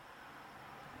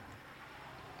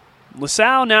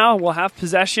 LaSalle now will have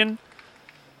possession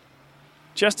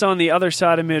just on the other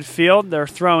side of midfield. They're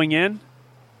throwing in.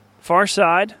 Far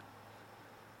side.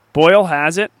 Boyle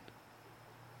has it.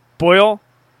 Boyle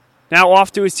now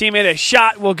off to his teammate. A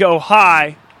shot will go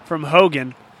high from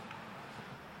Hogan.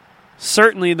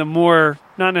 Certainly the more,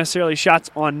 not necessarily shots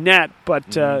on net,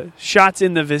 but shots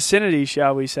in the vicinity,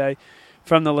 shall we say,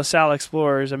 from the LaSalle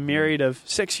Explorers. A myriad of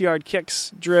 6-yard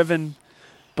kicks driven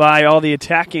by all the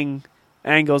attacking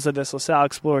angles of this LaSalle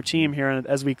Explorer team here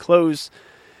as we close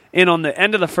in on the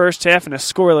end of the first half in a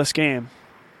scoreless game.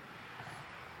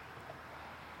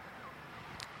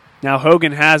 Now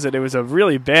Hogan has it. It was a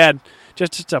really bad,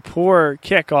 just a poor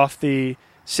kick off the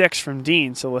 6 from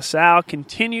Dean. So LaSalle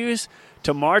continues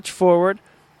to march forward,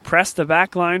 press the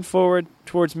back line forward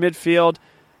towards midfield,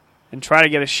 and try to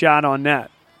get a shot on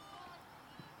net.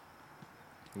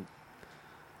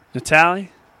 Natali.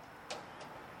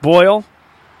 Boyle.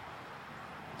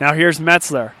 Now here's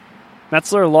Metzler.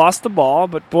 Metzler lost the ball,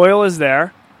 but Boyle is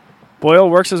there. Boyle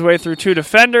works his way through two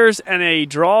defenders, and he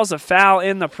draws a foul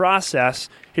in the process.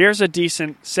 Here's a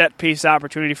decent set-piece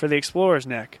opportunity for the Explorers,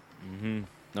 Nick.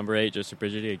 Number 8, Joseph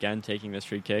Brigidi, again taking this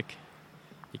free kick.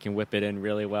 He can whip it in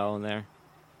really well in there.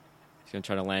 He's going to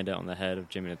try to land it on the head of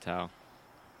Jimmy Natal.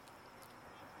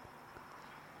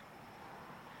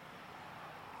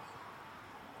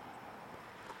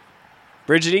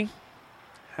 Brigidi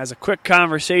has a quick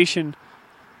conversation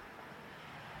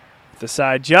with the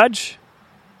side judge.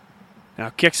 Now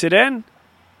kicks it in.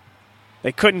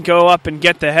 They couldn't go up and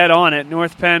get the head on it.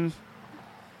 North Penn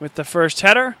with the first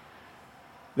header.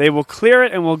 They will clear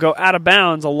it and will go out of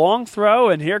bounds. A long throw,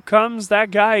 and here comes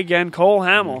that guy again, Cole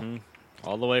Hamill. Mm-hmm.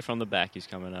 All the way from the back he's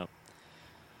coming up.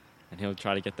 And he'll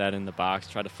try to get that in the box,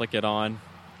 try to flick it on,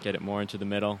 get it more into the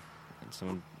middle, and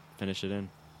someone finish it in.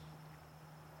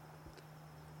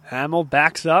 Hamill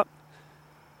backs up,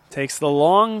 takes the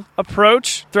long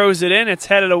approach, throws it in. It's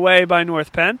headed away by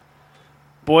North Penn.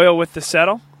 Boyle with the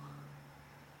settle.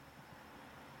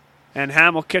 And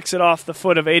Hamill kicks it off the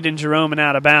foot of Aiden Jerome and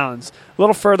out of bounds. A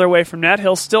little further away from net,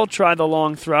 he'll still try the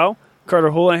long throw.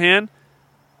 Carter Houlihan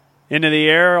into the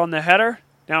air on the header.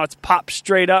 Now it's popped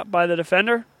straight up by the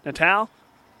defender, Natal.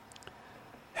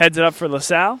 Heads it up for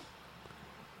LaSalle.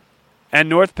 And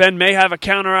North Penn may have a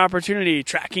counter opportunity.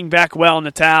 Tracking back well,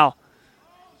 Natal.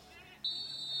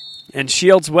 And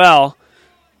shields well.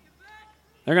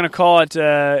 They're going to call it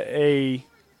a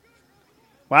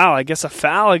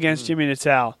foul against Jimmy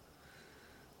Natal.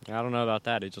 I don't know about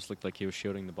that. It just looked like he was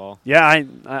shielding the ball. Yeah,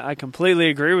 I completely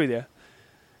agree with you.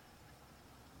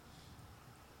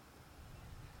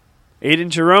 Aiden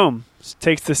Jerome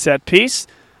takes the set piece.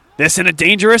 This in a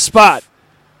dangerous spot.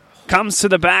 Comes to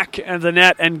the back of the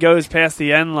net and goes past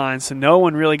the end line. So no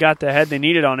one really got the head they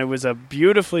needed on. It was a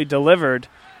beautifully delivered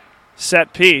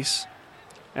set piece.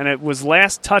 And it was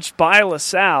last touched by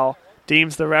LaSalle,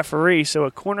 deems the referee. So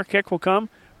a corner kick will come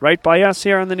right by us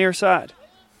here on the near side.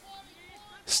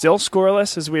 Still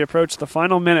scoreless as we approach the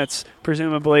final minutes,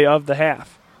 presumably, of the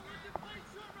half.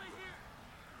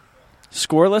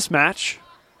 Scoreless match.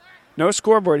 No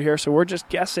scoreboard here, so we're just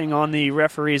guessing on the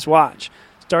referee's watch.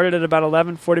 Started at about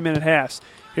 11 40-minute halves.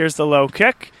 Here's the low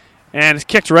kick, and it's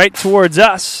kicked right towards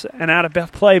us and out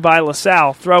of play by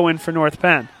LaSalle. Throw in for North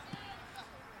Penn.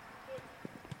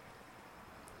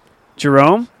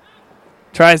 Jerome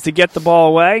tries to get the ball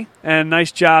away, and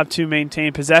nice job to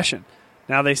maintain possession.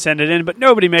 Now they send it in, but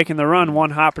nobody making the run.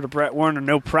 One hopper to Brett Werner,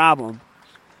 no problem.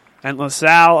 And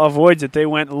LaSalle avoids it. They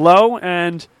went low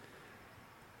and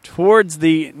towards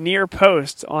the near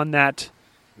post on that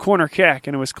corner kick,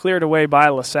 and it was cleared away by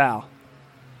LaSalle.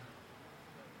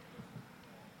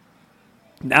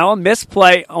 Now a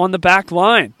misplay on the back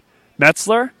line.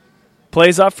 Metzler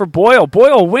plays up for Boyle.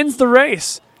 Boyle wins the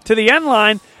race to the end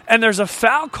line, and there's a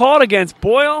foul called against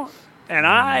Boyle. And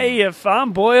if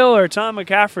I'm Boyle or Tom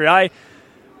McCaffrey, I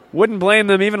wouldn't blame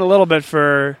them even a little bit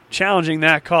for challenging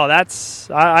that call.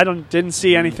 I didn't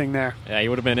see anything there. Yeah, he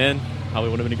would have been in. Probably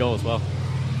would have been a goal as well.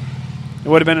 It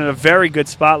would have been in a very good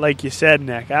spot, like you said,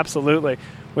 Nick. Absolutely.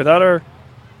 With other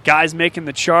guys making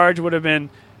the charge, would have been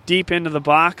deep into the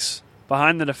box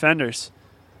behind the defenders.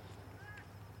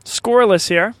 Scoreless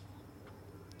here.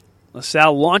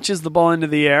 LaSalle launches the ball into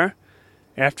the air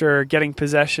after getting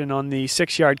possession on the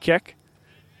 6-yard kick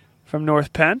from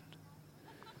North Penn.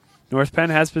 North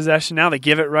Penn has possession now. They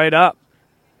give it right up.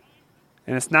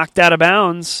 And it's knocked out of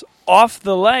bounds off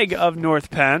the leg of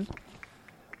North Penn.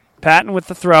 Patton with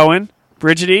the throw-in.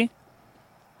 Brigidi.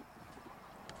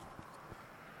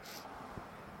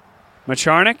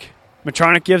 Macharnik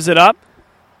gives it up.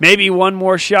 Maybe one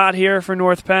more shot here for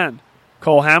North Penn.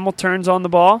 Cole Hamill turns on the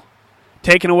ball.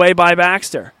 Taken away by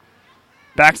Baxter.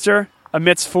 Baxter,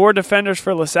 amidst 4 defenders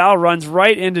for LaSalle, runs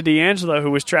right into D'Angelo, who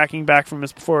was tracking back from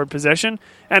his forward position,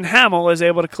 and Hamill is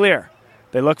able to clear.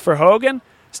 They look for Hogan.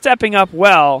 Stepping up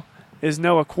well is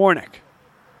Noah Kornick.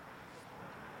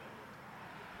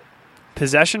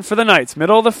 Possession for the Knights,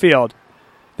 middle of the field.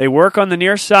 They work on the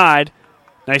near side.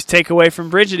 Nice takeaway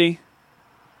from Brigidi.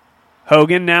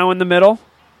 Hogan now in the middle.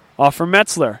 Off for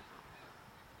Metzler.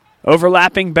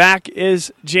 Overlapping back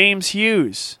is James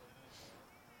Hughes.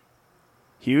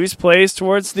 Hughes plays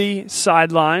towards the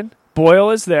sideline. Boyle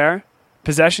is there.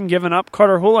 Possession given up.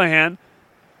 Carter Houlihan.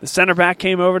 The center back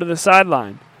came over to the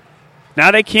sideline. Now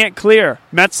they can't clear.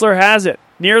 Metzler has it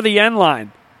near the end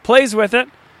line. Plays with it.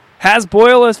 Has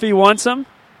Boyle if he wants him.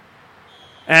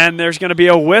 And there's going to be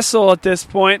a whistle at this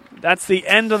point. That's the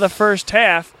end of the first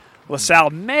half.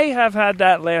 LaSalle may have had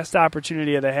that last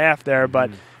opportunity of the half there, but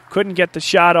couldn't get the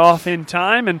shot off in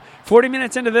time. And 40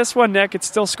 minutes into this one, Nick, it's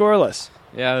still scoreless.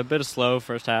 Yeah, a bit of slow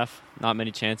first half. Not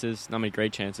many chances, not many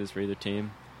great chances for either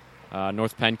team.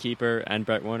 North Penn keeper and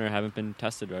Brett Werner haven't been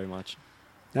tested very much.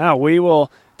 Now we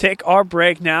will take our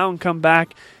break now and come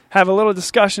back, have a little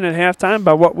discussion at halftime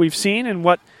about what we've seen and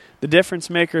what the difference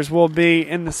makers will be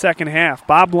in the second half.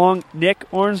 Bob Long, Nick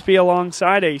Ormsby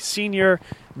alongside a senior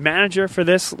manager for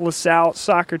this LaSalle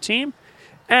soccer team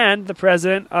and the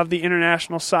president of the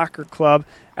International Soccer Club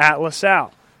at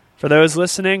LaSalle. For those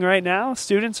listening right now,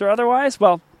 students or otherwise,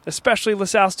 well, especially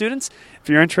LaSalle students, if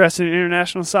you're interested in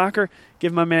international soccer,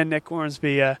 give my man Nick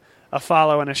Ormsby a a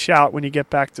follow and a shout when you get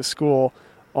back to school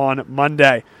on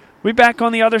Monday. We'll be back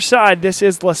on the other side. This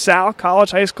is LaSalle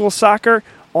College High School Soccer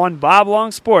on Bob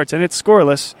Long Sports, and it's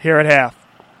scoreless here at half.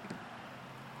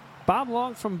 Bob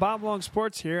Long from Bob Long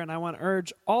Sports here, and I want to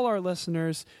urge all our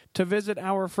listeners to visit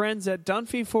our friends at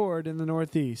Dunphy Ford in the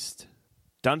Northeast.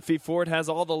 Dunphy Ford has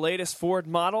all the latest Ford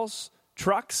models,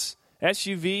 trucks,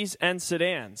 SUVs, and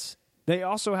sedans. They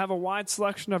also have a wide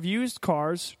selection of used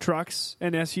cars, trucks,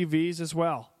 and SUVs as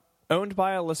well. Owned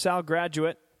by a LaSalle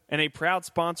graduate and a proud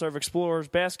sponsor of Explorers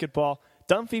basketball,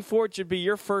 Dunphy Ford should be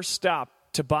your first stop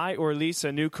to buy or lease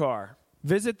a new car.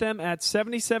 Visit them at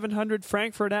 7700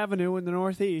 Frankfort Avenue in the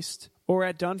Northeast or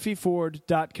at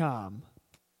dunphyford.com.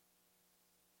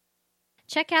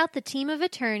 Check out the team of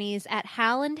attorneys at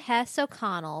Howland Hess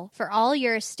O'Connell for all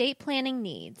your estate planning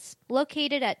needs.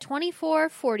 Located at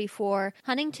 2444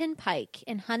 Huntington Pike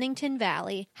in Huntington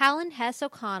Valley, Howland Hess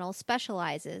O'Connell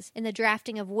specializes in the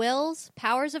drafting of wills,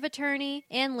 powers of attorney,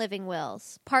 and living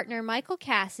wills. Partner Michael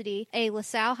Cassidy, a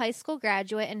LaSalle High School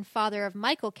graduate and father of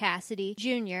Michael Cassidy,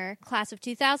 Jr., class of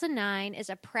 2009, is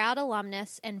a proud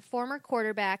alumnus and former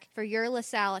quarterback for your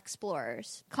LaSalle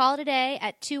Explorers. Call today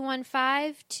at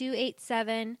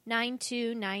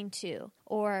 215-287-9292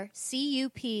 or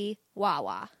CUP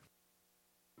Wawa.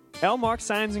 Elmark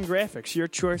Signs and Graphics, your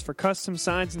choice for custom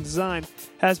signs and design,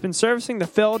 has been servicing the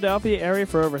Philadelphia area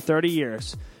for over 30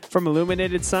 years. From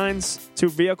illuminated signs to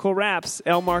vehicle wraps,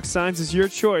 Elmark Signs is your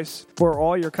choice for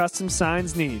all your custom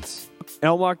signs needs.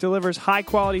 Elmark delivers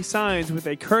high-quality signs with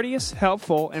a courteous,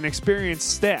 helpful, and experienced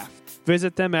staff.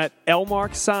 Visit them at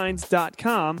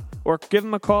elmarksigns.com or give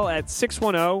them a call at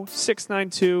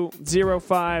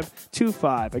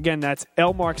 610-692-0525. Again, that's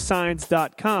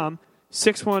elmarksigns.com.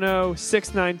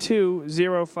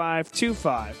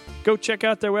 610-692-0525. Go check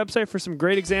out their website for some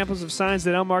great examples of signs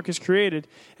that Elmark has created,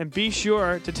 and be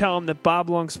sure to tell them that Bob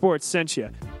Long Sports sent you.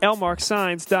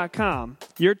 elmarksigns.com,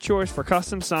 your choice for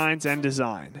custom signs and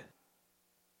design.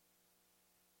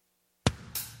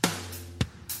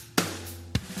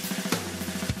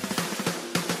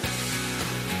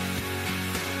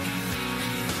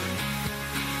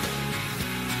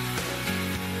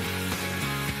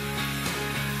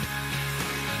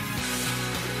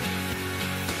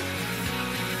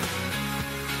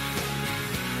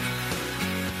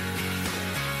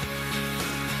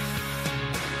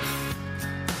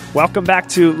 Welcome back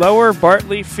to Lower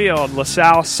Bartley Field,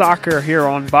 LaSalle Soccer here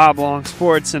on Bob Long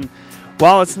Sports. And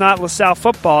while it's not LaSalle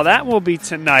football, that will be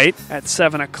tonight at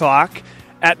 7 o'clock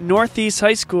at Northeast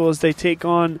High School as they take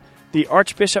on the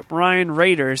Archbishop Ryan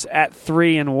Raiders at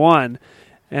 3-1.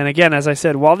 And again, as I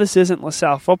said, while this isn't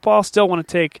LaSalle football, still want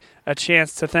to take a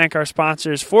chance to thank our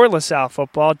sponsors for LaSalle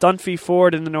football. Dunphy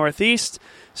Ford in the Northeast,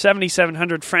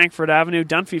 7700 Frankfort Avenue.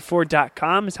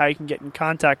 DunphyFord.com is how you can get in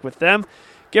contact with them.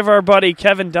 Give our buddy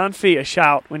Kevin Dunphy a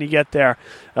shout when you get there.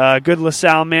 Good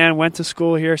LaSalle man, went to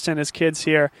school here, sent his kids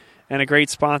here, and a great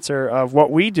sponsor of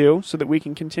what we do so that we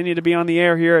can continue to be on the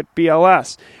air here at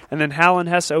BLS. And then Howland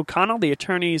Hess O'Connell, the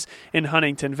attorneys in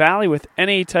Huntington Valley, with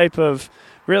any type of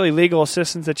really legal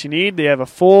assistance that you need. They have a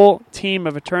full team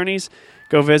of attorneys.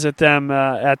 Go visit them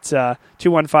at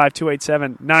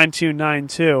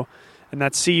 215-287-9292, and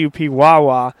that's CUP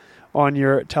Wawa on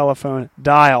your telephone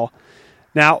dial.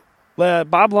 Now,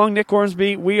 Bob Long, Nick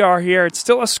Ormsby, we are here. It's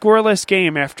still a scoreless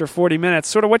game after 40 minutes.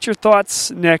 Sort of what's your thoughts,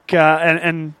 Nick,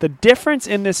 and the difference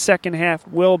in this second half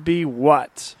will be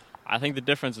what? I think the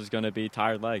difference is going to be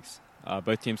tired legs.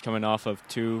 Both teams coming off of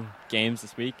 2 games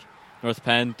this week. North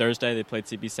Penn, Thursday, they played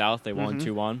CB South. They won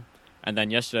 2-1. And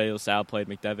then yesterday, LaSalle played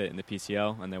McDevitt in the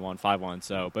PCL, and they won 5-1.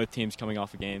 So both teams coming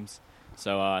off of games.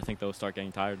 So I think they'll start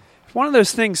getting tired. It's one of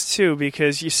those things, too,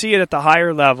 because you see it at the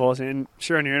higher levels, and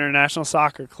sure, in your international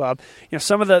soccer club, you know,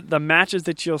 some of the matches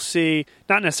that you'll see,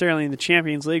 not necessarily in the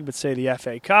Champions League, but say the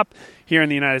FA Cup, here in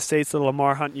the United States, the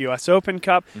Lamar Hunt U.S. Open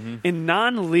Cup, in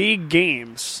non-league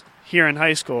games here in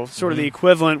high school, sort of the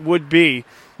equivalent would be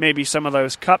maybe some of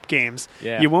those cup games.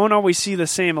 Yeah. You won't always see the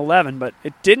same 11, but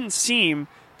it didn't seem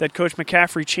that Coach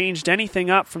McCaffrey changed anything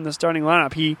up from the starting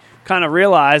lineup. He kind of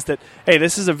realized that, hey,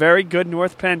 this is a very good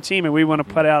North Penn team, and we want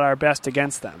to put out our best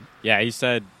against them. Yeah, he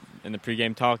said in the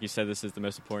pregame talk, he said this is the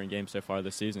most important game so far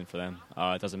this season for them.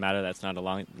 It doesn't matter that it's not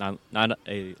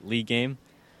a league game,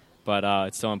 but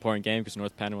it's still an important game because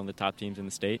North Penn are one of the top teams in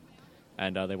the state,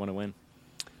 and they want to win.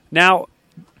 Now,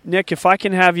 Nick, if I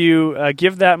can have you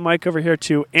give that mic over here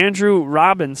to Andrew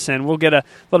Robinson, we'll get a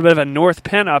little bit of a North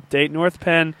Penn update. North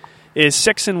Penn is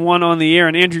 6-1 on the year,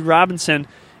 and Andrew Robinson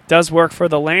does work for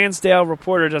the Lansdale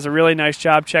Reporter, does a really nice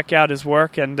job. Check out his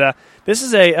work, and this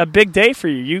is a big day for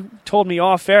you. You told me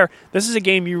off air this is a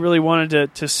game you really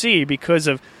wanted to see because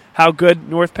of how good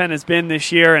North Penn has been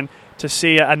this year and to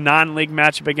see a non-league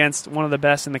matchup against one of the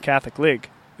best in the Catholic League.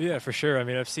 Yeah, for sure. I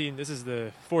mean, this is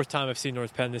the fourth time I've seen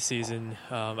North Penn this season.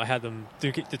 I had them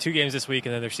do the 2 games this week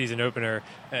and then their season opener,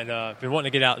 and I've been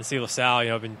wanting to get out and see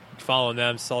LaSalle. I've been following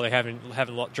them, saw they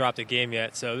haven't dropped a game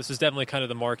yet. So this is definitely kind of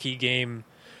the marquee game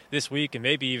this week and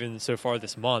maybe even so far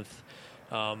this month.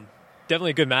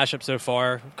 Definitely a good matchup so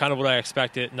far, kind of what I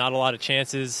expected. Not a lot of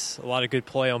chances, a lot of good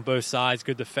play on both sides,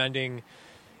 good defending.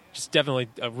 Just definitely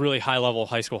a really high-level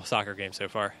high school soccer game so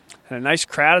far. And a nice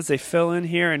crowd as they fill in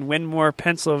here in Windmore,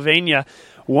 Pennsylvania.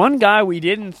 One guy we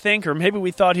didn't think, or maybe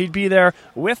we thought he'd be there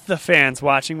with the fans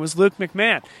watching, was Luke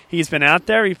McMahon. He's been out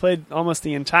there. He played almost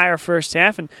the entire first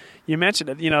half, and you mentioned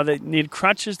it. They need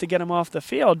crutches to get him off the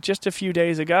field just a few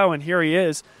days ago, and here he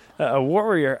is, a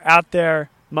warrior out there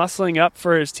muscling up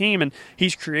for his team, and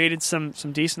he's created some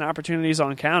decent opportunities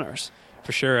on counters.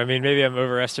 For sure. I mean, maybe I'm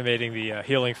overestimating the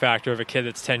healing factor of a kid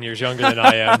that's 10 years younger than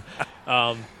I am.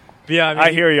 But yeah,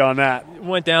 I hear you on that.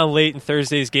 Went down late in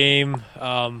Thursday's game.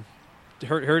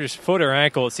 Hurt his foot or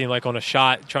ankle, it seemed like, on a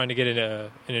shot trying to get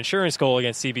an insurance goal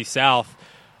against CB South.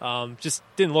 Just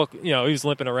didn't look, he was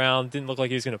limping around. Didn't look like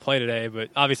he was going to play today.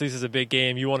 But obviously this is a big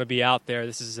game. You want to be out there.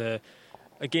 This is a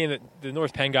game that the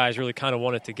North Penn guys really kind of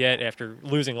wanted to get after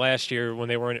losing last year when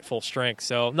they weren't at full strength.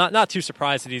 So not too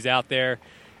surprised that he's out there.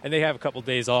 And they have a couple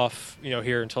days off,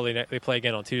 here until they play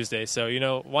again on Tuesday.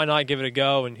 So, why not give it a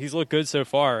go? And he's looked good so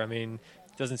far. I mean,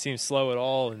 doesn't seem slow at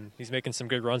all, and he's making some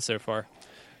good runs so far.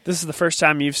 This is the first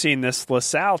time you've seen this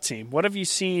LaSalle team. What have you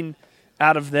seen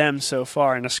out of them so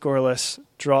far in a scoreless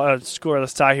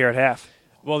tie here at half?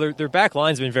 Well, their back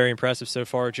line's been very impressive so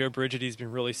far. Joe Brigidy's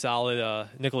been really solid.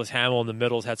 Nicholas Hamill in the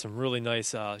middle's had some really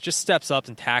nice just steps up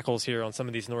and tackles here on some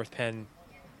of these North Penn,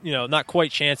 not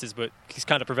quite chances, but he's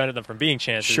kind of prevented them from being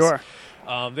chances. Sure.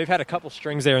 They've had a couple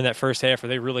strings there in that first half where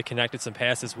they really connected some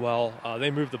passes well. They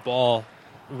moved the ball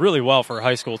really well for a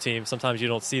high school team. Sometimes you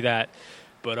don't see that.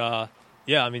 But,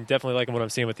 definitely liking what I'm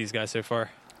seeing with these guys so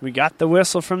far. We got the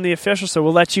whistle from the official, so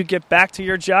we'll let you get back to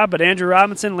your job. But Andrew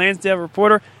Robinson, Lansdale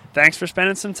reporter, thanks for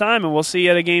spending some time, and we'll see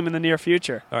you at a game in the near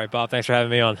future. All right, Bob, thanks for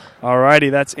having me on. All righty,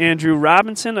 that's Andrew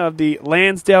Robinson of the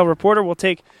Lansdale Reporter. We'll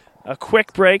take a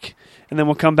quick break, and then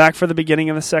we'll come back for the beginning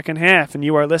of the second half. And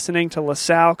you are listening to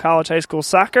LaSalle College High School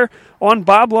Soccer on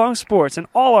Bob Long Sports. And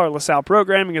all our LaSalle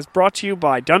programming is brought to you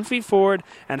by Dunphy Ford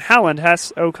and Howland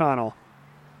Hess O'Connell.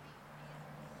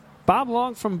 Bob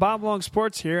Long from Bob Long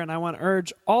Sports here, and I want to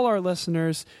urge all our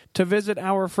listeners to visit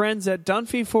our friends at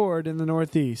Dunphy Ford in the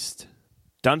Northeast.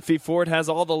 Dunphy Ford has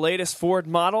all the latest Ford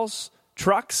models,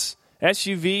 trucks,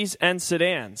 SUVs, and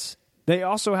sedans. They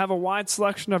also have a wide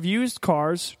selection of used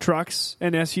cars, trucks,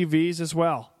 and SUVs as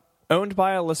well. Owned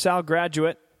by a LaSalle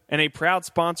graduate and a proud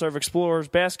sponsor of Explorers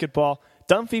basketball,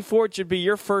 Dunphy Ford should be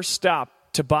your first stop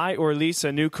to buy or lease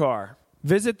a new car.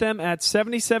 Visit them at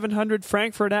 7700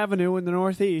 Frankfort Avenue in the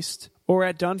Northeast or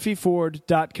at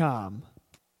dunphyford.com.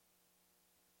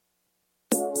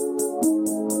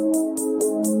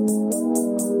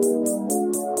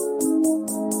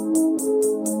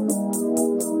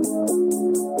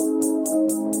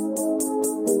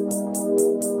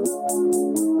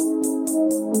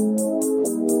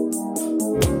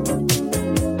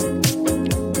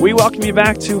 We welcome you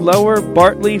back to Lower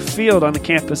Bartley Field on the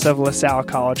campus of LaSalle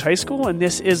College High School, and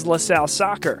this is LaSalle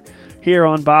Soccer here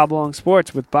on Bob Long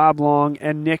Sports with Bob Long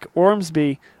and Nick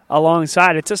Ormsby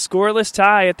alongside. It's a scoreless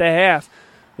tie at the half.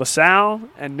 LaSalle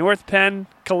and North Penn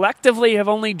collectively have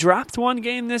only dropped one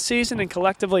game this season and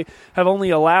collectively have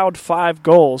only allowed 5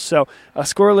 goals. So a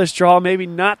scoreless draw, maybe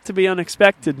not to be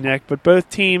unexpected, Nick, but both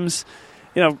teams,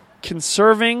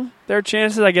 conserving their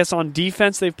chances. I guess on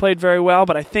defense they've played very well,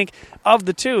 but I think of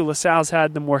the two, LaSalle's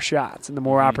had the more shots and the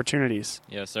more opportunities.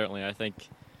 Yeah, certainly. I think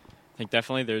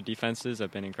definitely their defenses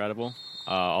have been incredible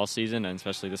all season, and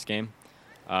especially this game.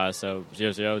 So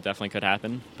 0-0 definitely could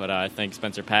happen, but I think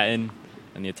Spencer Patton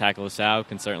and the attack of LaSalle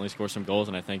can certainly score some goals,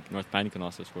 and I think North Penn can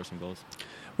also score some goals.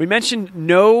 We mentioned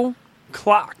no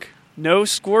clock, no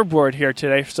scoreboard here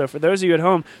today. So for those of you at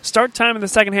home, start time in the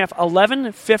second half,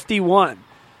 11:51.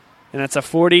 And it's a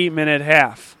 40-minute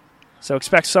half. So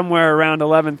expect somewhere around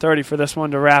 11:30 for this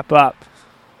one to wrap up.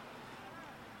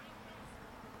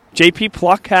 J.P.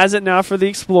 Pluck has it now for the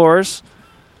Explorers.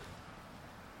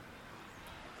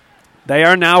 They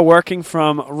are now working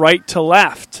from right to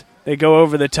left. They go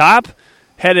over the top,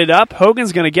 headed up.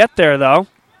 Hogan's going to get there, though.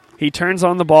 He turns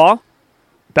on the ball.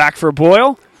 Back for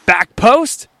Boyle. Back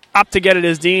post. Up to get it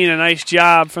is Dean. A nice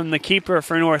job from the keeper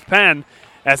for North Penn,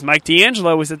 as Mike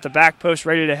D'Angelo was at the back post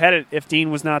ready to head it if Dean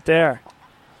was not there.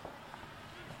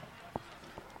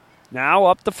 Now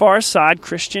up the far side,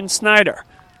 Christian Snyder.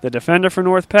 The defender for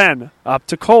North Penn up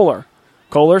to Kohler.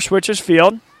 Kohler switches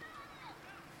field.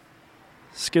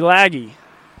 Skilaggi.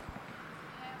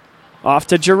 Off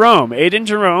to Jerome. Aiden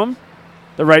Jerome,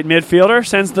 the right midfielder,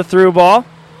 sends the through ball.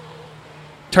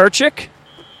 Turchik.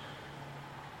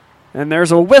 And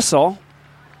there's a whistle.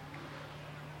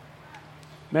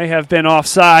 May have been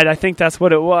offside. I think that's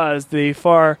what it was. The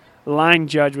far line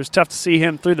judge was tough to see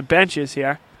him through the benches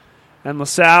here. And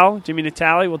LaSalle, Jimmy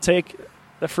Natale, will take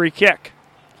the free kick.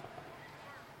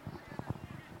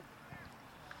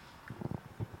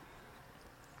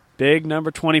 Big number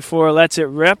 24 lets it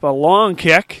rip. A long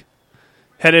kick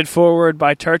headed forward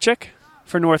by Turchik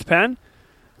for North Penn.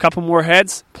 Couple more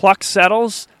heads. Pluck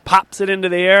settles. Pops it into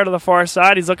the air to the far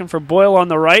side. He's looking for Boyle on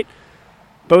the right.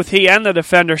 Both he and the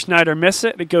defender, Schneider, miss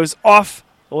it. It goes off,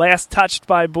 last touched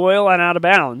by Boyle and out of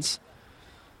bounds.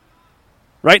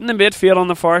 Right in the midfield on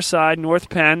the far side, North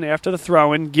Penn, after the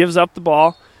throw-in, gives up the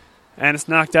ball, and it's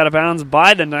knocked out of bounds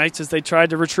by the Knights as they tried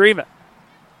to retrieve it.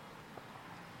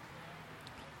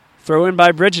 Throw in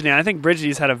by Brigidi. I think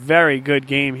Brigidi's had a very good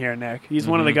game here, Nick. He's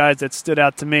one of the guys that stood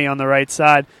out to me on the right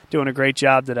side, doing a great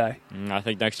job today. I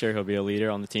think next year he'll be a leader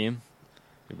on the team.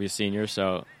 He'll be a senior,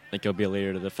 so I think he'll be a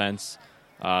leader to the defense,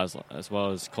 as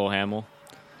well as Cole Hamill.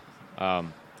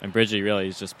 And Brigidi, really,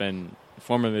 he's just been a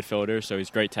former midfielder, so he's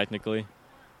great technically.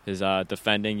 His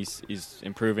defending, he's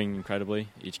improving incredibly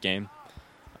each game.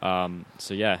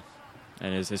 So, yeah.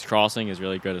 And his crossing is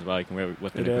really good as well. He can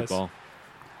whip in a good ball.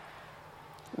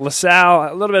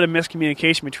 LaSalle, a little bit of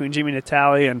miscommunication between Jimmy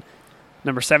Natale and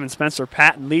number 7 Spencer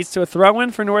Patton leads to a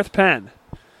throw-in for North Penn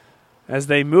as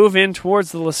they move in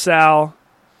towards the LaSalle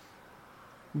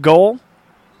goal,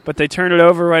 but they turn it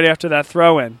over right after that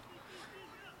throw-in.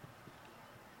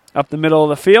 Up the middle of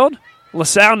the field.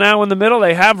 LaSalle now in the middle.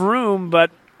 They have room,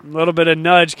 but a little bit of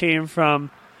nudge came from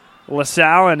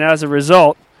LaSalle, and as a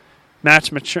result, Max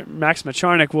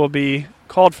Macharnik will be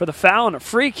called for the foul and a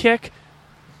free kick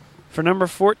for number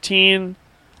 14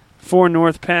 for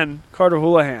North Penn, Carter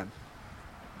Houlihan.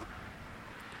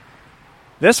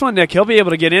 This one, Nick, he'll be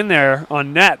able to get in there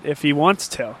on net if he wants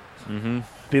to.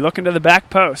 Be looking to the back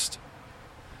post.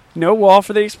 No wall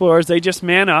for the Explorers. They just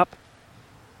man up.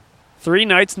 3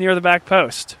 Knights near the back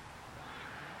post.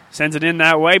 Sends it in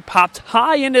that way. Popped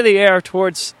high into the air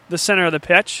towards the center of the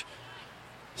pitch.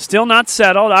 Still not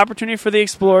settled. Opportunity for the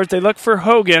Explorers. They look for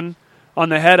Hogan on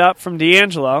the head up from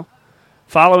D'Angelo.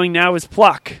 Following now is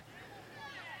Pluck.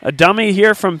 A dummy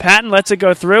here from Patton lets it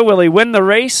go through. Will he win the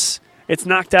race? It's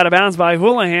knocked out of bounds by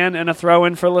Houlihan and a throw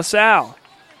in for LaSalle.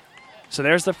 So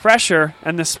there's the pressure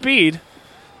and the speed.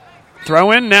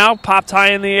 Throw in now, popped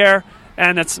high in the air,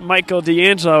 and it's Michael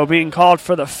D'Angelo being called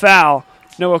for the foul.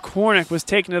 Noah Kornick was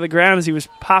taken to the ground as he was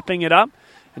popping it up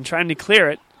and trying to clear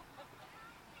it.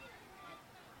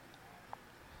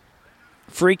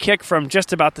 Free kick from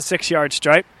just about the 6-yard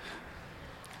stripe.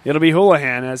 It'll be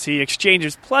Houlihan as he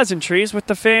exchanges pleasantries with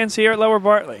the fans here at Lower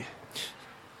Bartley.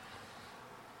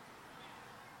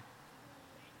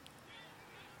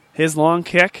 His long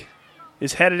kick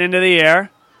is headed into the air.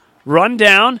 Run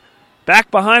down. Back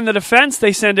behind the defense.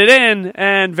 They send it in,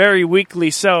 and very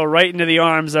weakly so, right into the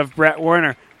arms of Brett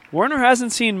Werner. Werner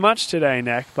hasn't seen much today,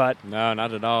 Nick, but... No,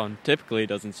 not at all. And typically he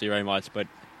doesn't see very much, but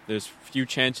there's few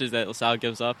chances that LaSalle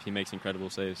gives up. He makes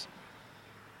incredible saves.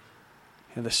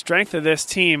 And the strength of this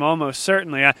team, almost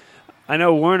certainly. I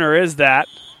know Werner is that.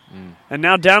 And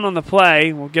now down on the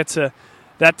play, we'll get to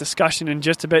that discussion in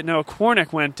just a bit. Noah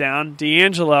Kornick went down.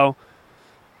 D'Angelo,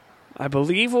 I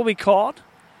believe, will be called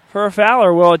for a foul,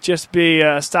 or will it just be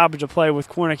a stoppage of play with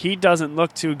Kornick? He doesn't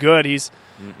look too good. He's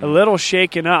a little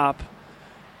shaken up.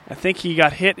 I think he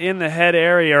got hit in the head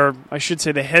area, or I should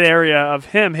say the head area of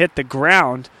him hit the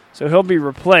ground, so he'll be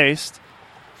replaced.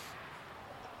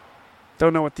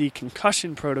 Don't know what the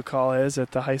concussion protocol is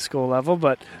at the high school level,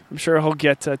 but I'm sure he'll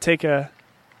get taken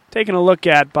a look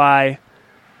at by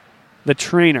the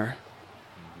trainer.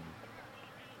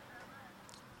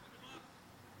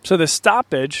 So the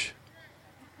stoppage,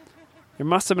 there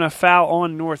must have been a foul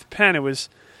on North Penn. It was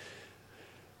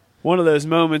one of those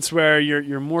moments where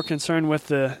you're more concerned with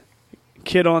the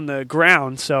kid on the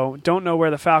ground, so don't know where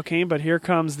the foul came, but here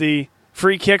comes the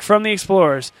free kick from the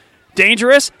Explorers.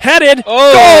 Dangerous, headed,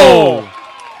 goal!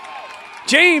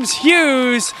 James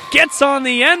Hughes gets on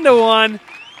the end of one,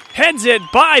 heads it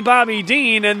by Bobby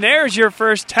Dean, and there's your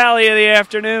first tally of the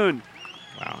afternoon.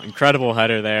 Wow, incredible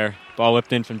header there. Ball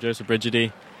whipped in from Joseph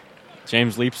Brigidi.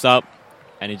 James leaps up,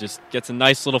 and he just gets a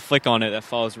nice little flick on it that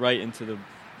falls right into the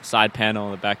side panel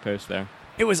on the back post there.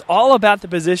 It was all about the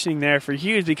positioning there for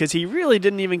Hughes because he really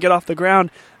didn't even get off the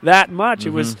ground that much. It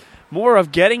was more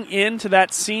of getting into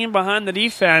that seam behind the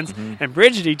defense, and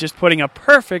Brigidi just putting a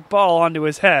perfect ball onto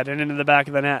his head and into the back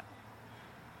of the net.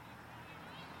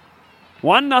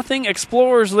 1-0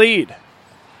 Explorers lead.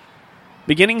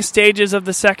 Beginning stages of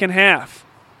the second half.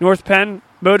 North Penn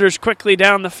motors quickly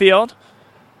down the field.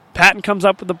 Patton comes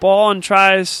up with the ball and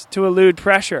tries to elude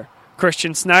pressure.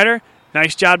 Christian Snyder,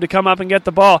 nice job to come up and get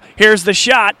the ball. Here's the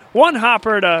shot. One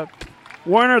hopper to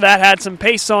Warner. That had some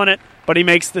pace on it, but he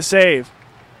makes the save.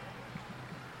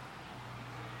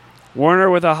 Warner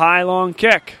with a high, long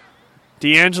kick.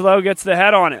 D'Angelo gets the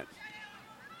head on it.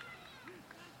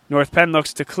 North Penn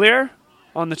looks to clear.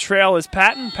 On the trail is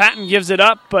Patton. Patton gives it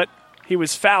up, but he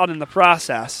was fouled in the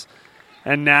process.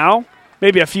 And now,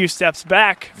 maybe a few steps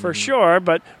back for sure,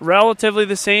 but relatively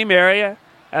the same area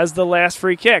as the last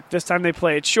free kick. This time they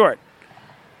play it short.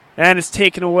 And it's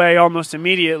taken away almost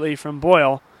immediately from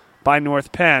Boyle by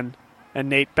North Penn and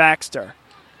Nate Baxter.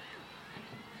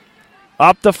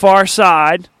 Up the far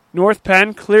side, North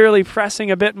Penn clearly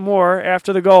pressing a bit more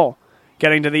after the goal.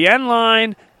 Getting to the end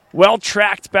line, well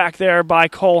tracked back there by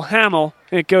Cole Hamill.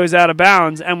 It goes out of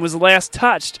bounds and was last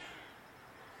touched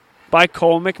by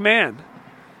Cole McMahon.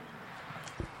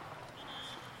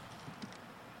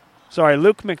 Sorry,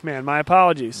 Luke McMahon. My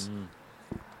apologies.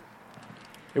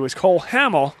 It was Cole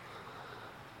Hamill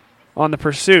on the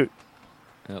pursuit.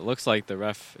 And it looks like the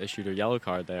ref issued a yellow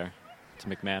card there to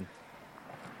McMahon.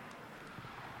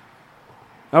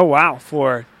 Oh, wow.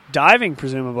 For diving,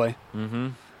 presumably.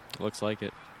 Looks like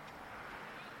it.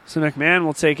 So McMahon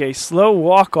will take a slow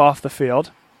walk off the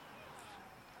field.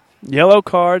 Yellow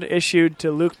card issued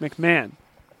to Luke McMahon.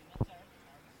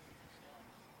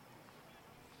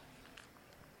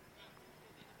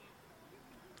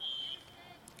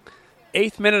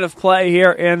 Eighth minute of play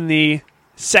here in the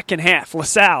second half.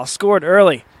 LaSalle scored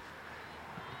early.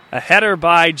 A header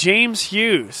by James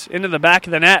Hughes into the back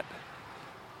of the net.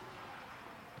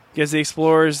 Gives the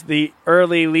Explorers the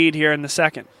early lead here in the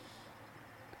second.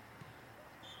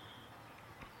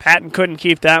 Patton couldn't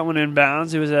keep that one in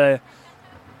bounds. It was a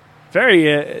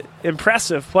very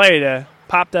impressive play to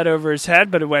pop that over his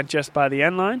head, but it went just by the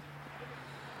end line.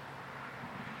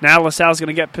 Now LaSalle's going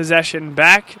to get possession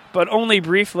back, but only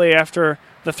briefly after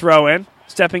the throw-in.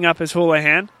 Stepping up is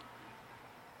Houlihan.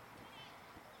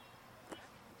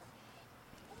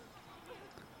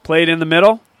 Played in the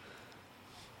middle.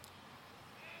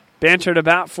 Bantered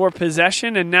about for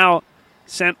possession, and now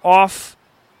sent off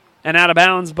and out of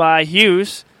bounds by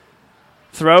Hughes.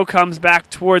 Throw comes back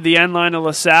toward the end line of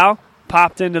LaSalle.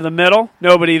 Popped into the middle.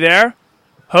 Nobody there.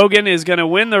 Hogan is going to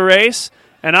win the race.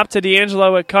 And up to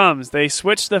D'Angelo it comes. They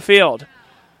switch the field.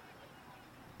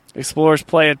 Explorers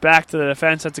play it back to the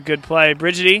defense. That's a good play.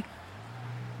 Brigidi,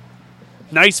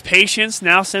 nice patience.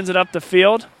 Now sends it up the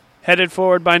field. Headed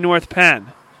forward by North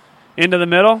Penn. Into the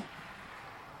middle.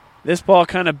 This ball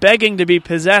kind of begging to be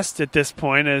possessed at this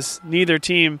point as neither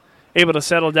team able to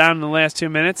settle down in the last 2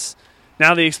 minutes.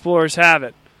 Now the Explorers have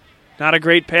it. Not a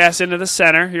great pass into the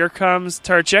center. Here comes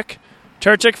Turchik.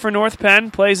 Turchik for North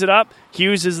Penn. Plays it up.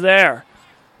 Hughes is there.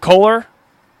 Kohler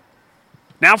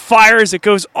now fires. It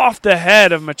goes off the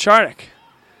head of Macharnik.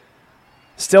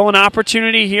 Still an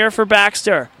opportunity here for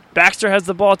Baxter. Baxter has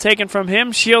the ball taken from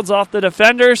him, shields off the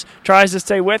defenders, tries to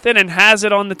stay with it, and has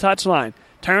it on the touchline.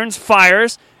 Turns,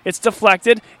 fires. It's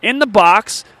deflected. In the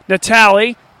box,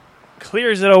 Natali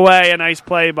clears it away. A nice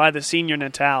play by the senior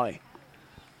Natali.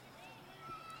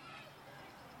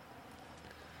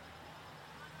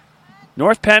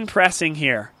 North Penn pressing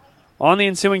here. On the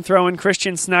ensuing throw-in,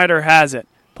 Christian Snyder has it.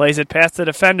 Plays it past the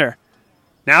defender.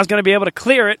 Now he's going to be able to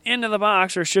clear it into the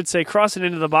box, or should say cross it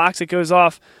into the box. It goes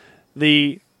off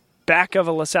the back of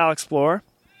a LaSalle Explorer.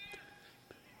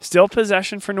 Still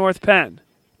possession for North Penn.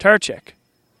 Turchik.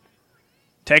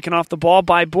 Taken off the ball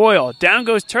by Boyle. Down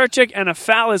goes Turchik, and a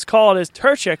foul is called as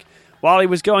Turchik, while he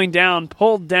was going down,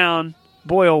 pulled down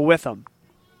Boyle with him.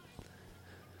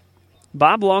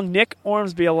 Bob Long, Nick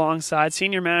Ormsby alongside,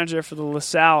 senior manager for the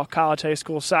LaSalle College High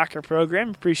School soccer program.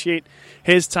 Appreciate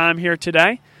his time here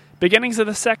today. Beginnings of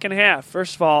the second half.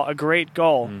 First of all, a great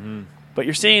goal. But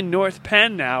you're seeing North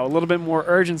Penn now, a little bit more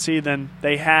urgency than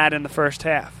they had in the first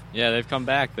half. Yeah, they've come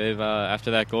back. They've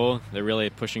after that goal, they're really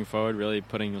pushing forward, really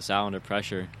putting LaSalle under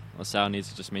pressure. LaSalle needs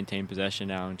to just maintain possession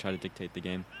now and try to dictate the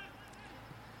game.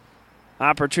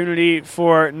 Opportunity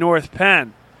for North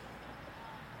Penn.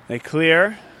 They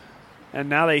clear. And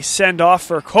now they send off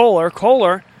for Kohler.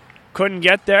 Kohler couldn't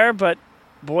get there, but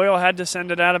Boyle had to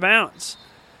send it out of bounds.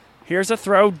 Here's a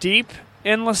throw deep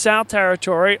in LaSalle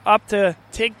territory. Up to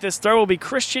take this throw will be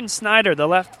Christian Snyder, the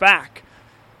left back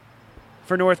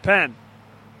for North Penn.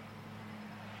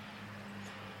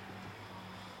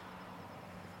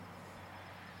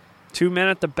 2 men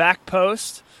at the back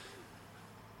post.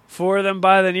 4 of them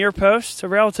by the near post. A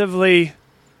relatively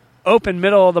open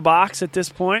middle of the box at this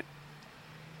point.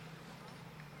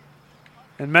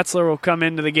 And Metzler will come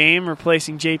into the game,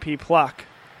 replacing J.P. Pluck.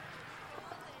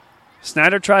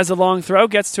 Snyder tries a long throw,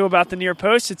 gets to about the near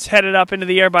post. It's headed up into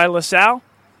the air by LaSalle.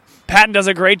 Patton does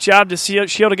a great job to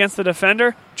shield against the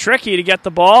defender. Tricky to get the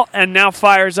ball, and now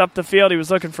fires up the field. He was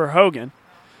looking for Hogan.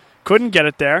 Couldn't get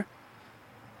it there.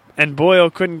 And Boyle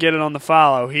couldn't get it on the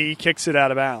follow. He kicks it out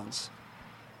of bounds.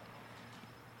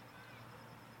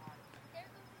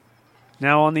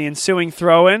 Now on the ensuing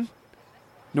throw-in,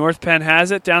 North Penn has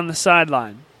it down the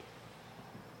sideline.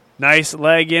 Nice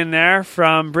leg in there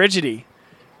from Brigidi.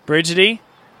 Brigidi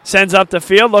sends up the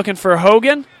field looking for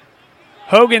Hogan.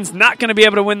 Hogan's not going to be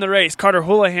able to win the race. Carter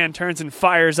Houlihan turns and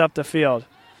fires up the field.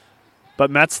 But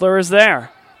Metzler is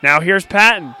there. Now here's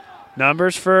Patton.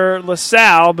 Numbers for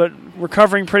LaSalle, but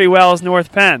recovering pretty well as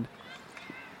North Penn.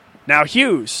 Now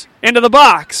Hughes into the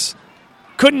box.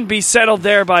 Couldn't be settled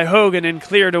there by Hogan and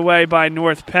cleared away by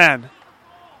North Penn.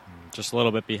 Just a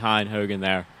little bit behind Hogan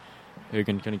there.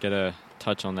 Hogan couldn't get a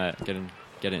touch on that, get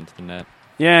it into the net.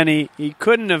 Yeah, and he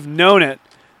couldn't have known it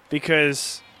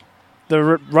because the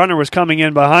runner was coming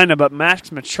in behind him, but Max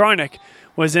Matronik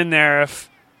was in there. If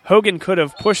Hogan could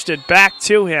have pushed it back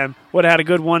to him, would have had a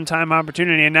good one-time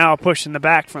opportunity, and now a push in the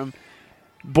back from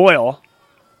Boyle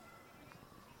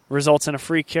results in a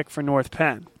free kick for North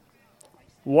Penn.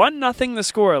 1-0 the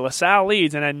score. LaSalle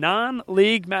leads in a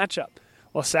non-league matchup.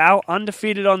 LaSalle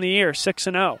undefeated on the year,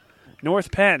 6-0.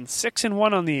 North Penn,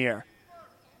 6-1 on the year.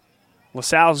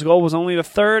 LaSalle's goal was only the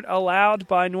third allowed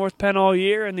by North Penn all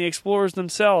year, and the Explorers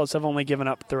themselves have only given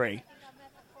up 3.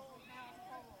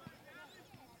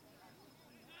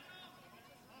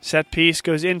 Set piece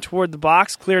goes in toward the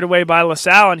box, cleared away by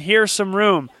LaSalle, and here's some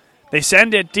room. They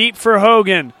send it deep for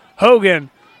Hogan. Hogan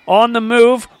on the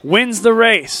move, wins the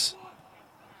race.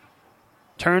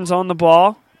 Turns on the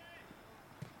ball.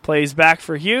 Plays back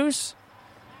for Hughes.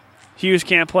 Hughes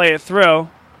can't play it through.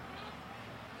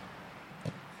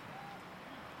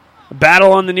 A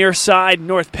battle on the near side.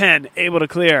 North Penn able to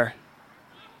clear.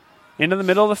 Into the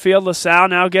middle of the field. LaSalle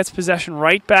now gets possession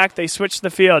right back. They switch the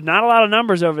field. Not a lot of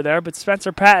numbers over there, but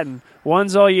Spencer Patton.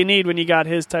 One's all you need when you got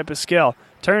his type of skill.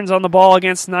 Turns on the ball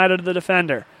against Snyder to the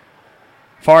defender.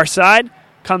 Far side.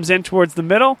 Comes in towards the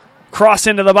middle. Cross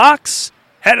into the box.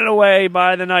 Headed away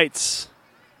by the Knights.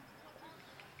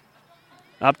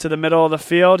 Up to the middle of the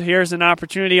field. Here's an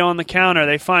opportunity on the counter.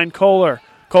 They find Kohler.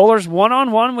 Kohler's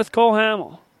one-on-one with Cole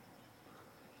Hamill.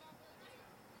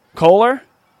 Kohler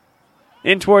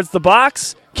in towards the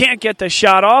box. Can't get the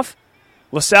shot off.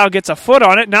 LaSalle gets a foot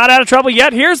on it. Not out of trouble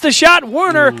yet. Here's the shot.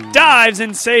 Werner dives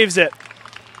and saves it.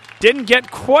 Didn't get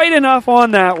quite enough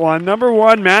on that one. Number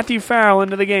 1, Matthew Farrell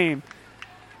into the game.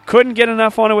 Couldn't get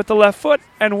enough on it with the left foot.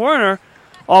 And Werner,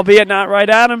 albeit not right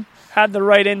at him, had the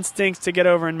right instincts to get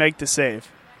over and make the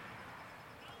save.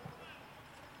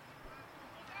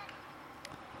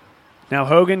 Now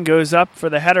Hogan goes up for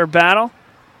the header battle.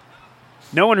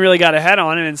 No one really got a head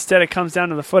on it. Instead, it comes down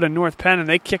to the foot of North Penn, and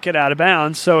they kick it out of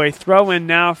bounds. So a throw-in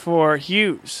now for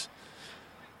Hughes.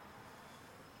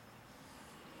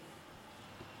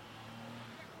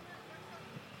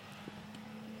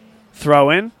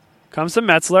 Throw-in. Comes to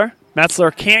Metzler.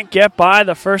 Metzler can't get by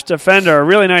the first defender. A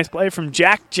really nice play from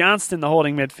Jack Johnston, the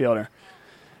holding midfielder.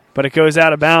 But it goes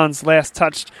out of bounds, last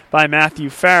touched by Matthew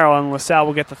Farrell, and LaSalle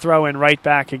will get the throw-in right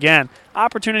back again.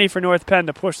 Opportunity for North Penn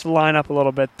to push the line up a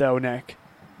little bit, though, Nick.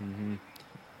 Mm-hmm.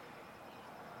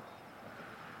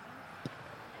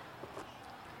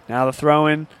 Now the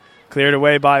throw-in cleared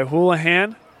away by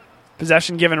Houlihan.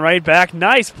 Possession given right back.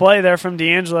 Nice play there from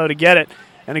D'Angelo to get it.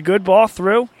 And a good ball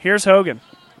through. Here's Hogan.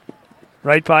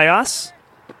 Right by us.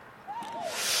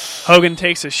 Hogan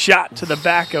takes a shot to the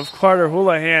back of Carter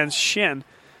Houlihan's shin.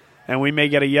 And we may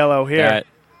get a yellow here.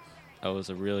 That was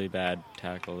a really bad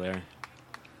tackle there.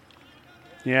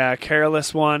 Yeah, a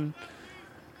careless one.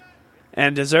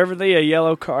 And deservedly a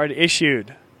yellow card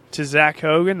issued to Zach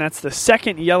Hogan. That's the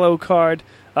second yellow card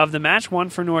of the match. One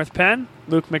for North Penn,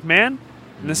 Luke McMahon.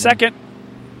 And the second,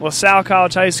 LaSalle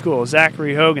College High School,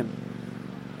 Zachary Hogan.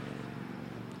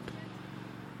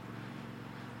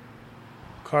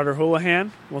 Carter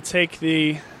Houlihan will take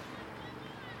the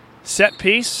set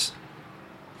piece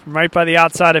from right by the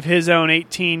outside of his own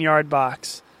 18-yard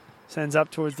box. Sends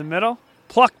up towards the middle.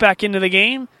 Pluck back into the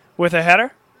game with a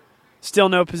header. Still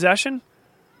no possession.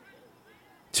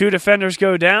 2 defenders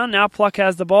go down. Now Pluck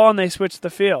has the ball, and they switch the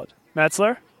field.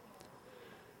 Metzler.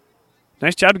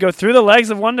 Nice job to go through the legs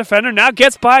of one defender. Now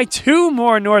gets by 2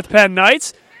 more North Penn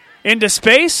Knights into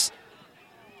space.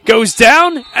 goes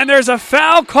down, and there's a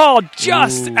foul called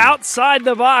just outside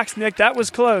the box, Nick. That was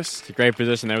close. It's a great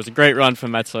position. There was a great run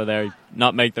from Metzler there. He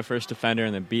nutmegged the first defender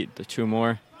and then beat the two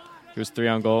more. He was through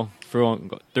on goal.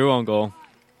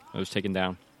 It was taken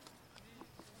down.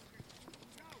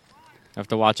 Have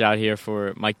to watch out here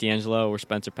for Mike D'Angelo or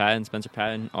Spencer Patton. Spencer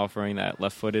Patton offering that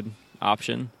left-footed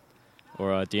option.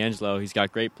 Or D'Angelo, he's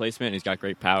got great placement and he's got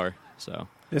great power. So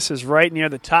this is right near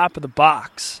the top of the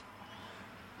box.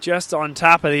 Just on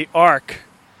top of the arc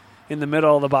in the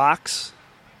middle of the box.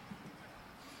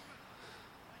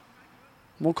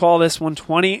 We'll call this one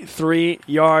 23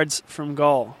 yards from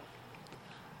goal.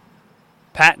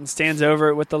 Patton stands over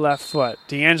it with the left foot.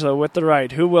 D'Angelo with the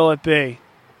right. Who will it be?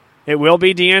 It will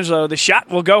be D'Angelo. The shot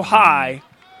will go high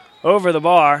over the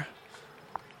bar.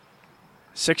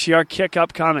 6-yard kick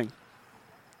upcoming.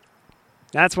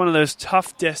 That's one of those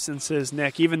tough distances,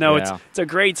 Nick. Even though it's a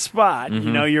great spot,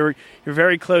 you know, you're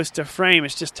very close to frame.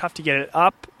 It's just tough to get it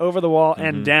up over the wall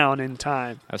and down in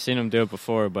time. I've seen him do it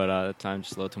before, but at the time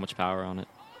just a little too much power on it.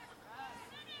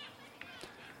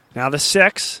 Now the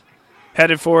 6,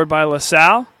 headed forward by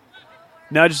LaSalle,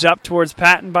 nudged up towards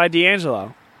Patton by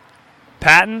D'Angelo.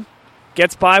 Patton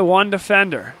gets by one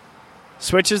defender,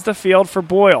 switches the field for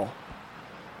Boyle.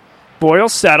 Boyle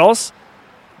settles.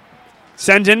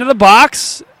 Sends into the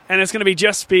box, and it's going to be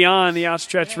just beyond the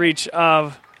outstretched reach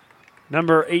of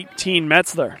number 18,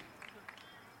 Metzler.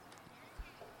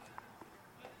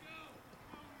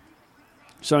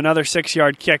 So another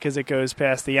 6-yard kick as it goes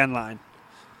past the end line.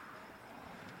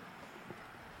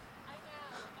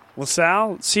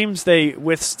 LaSalle seems they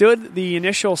withstood the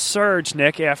initial surge,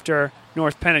 Nick, after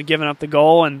North Penn had given up the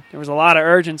goal, and there was a lot of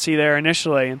urgency there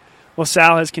initially. And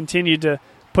LaSalle has continued to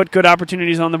put good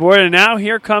opportunities on the board, and now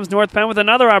here comes North Penn with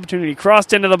another opportunity,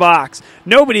 crossed into the box.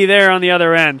 Nobody there on the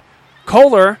other end.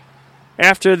 Kohler,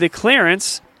 after the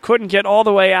clearance, couldn't get all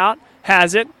the way out,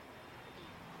 has it.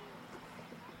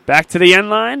 Back to the end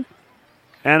line,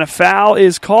 and a foul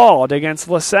is called against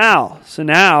LaSalle. So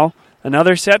now,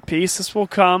 another set piece. This will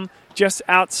come just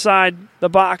outside the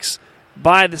box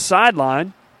by the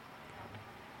sideline.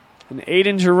 And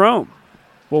Aiden Jerome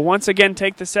will once again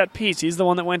take the set piece. He's the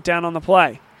one that went down on the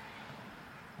play.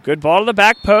 Good ball to the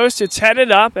back post. It's headed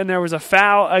up, and there was a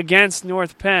foul against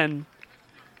North Penn.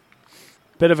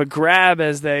 Bit of a grab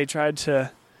as they tried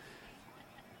to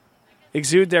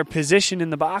exude their position in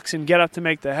the box and get up to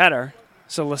make the header.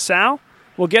 So LaSalle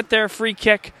will get their free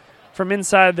kick from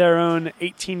inside their own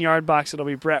 18-yard box. It'll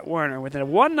be Brett Werner with a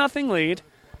 1-0 lead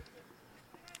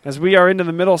as we are into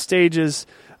the middle stages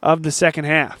of the second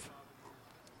half.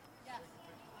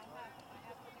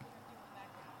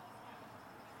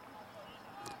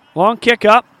 Long kick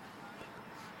up.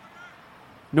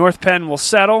 North Penn will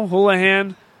settle.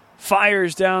 Houlihan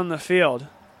fires down the field.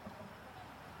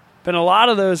 Been a lot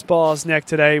of those balls, Nick,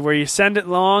 today where you send it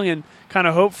long and kind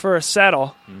of hope for a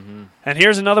settle. And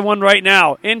here's another one right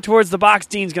now. In towards the box.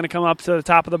 Dean's going to come up to the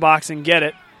top of the box and get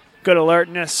it. Good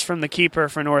alertness from the keeper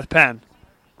for North Penn.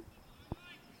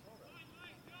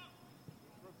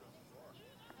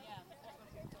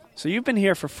 So you've been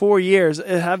here for 4 years.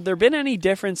 Have there been any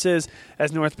differences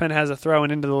as North Penn has a throw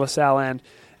into the LaSalle end?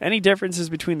 Any differences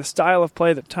between the style of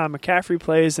play that Tom McCaffrey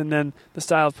plays and then the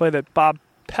style of play that Bob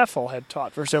Peffel had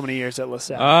taught for so many years at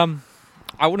LaSalle?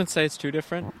 I wouldn't say it's too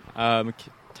different. Tom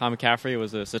McCaffrey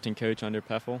was the assistant coach under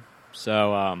Peffel,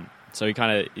 so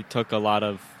he took a lot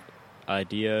of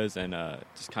ideas and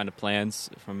just kind of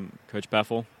plans from Coach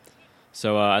Peffel.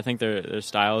 So I think their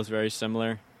style is very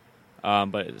similar.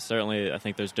 But certainly I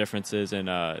think there's differences in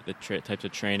the types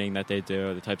of training that they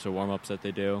do, the types of warm-ups that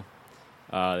they do.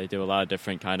 They do a lot of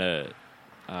different kind of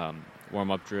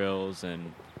warm-up drills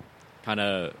and kind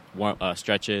of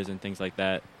stretches and things like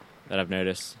that I've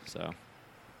noticed. So,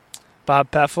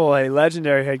 Bob Peffel, a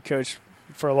legendary head coach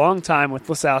for a long time with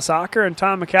LaSalle Soccer, and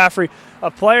Tom McCaffrey, a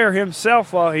player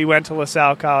himself while he went to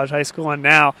LaSalle College High School and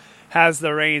now has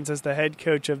the reins as the head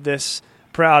coach of this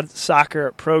proud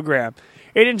soccer program.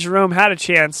 Aiden Jerome had a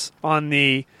chance on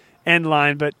the end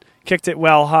line, but kicked it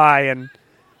well high and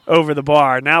over the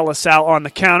bar. Now LaSalle on the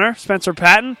counter. Spencer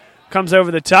Patton comes over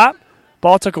the top.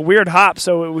 Ball took a weird hop,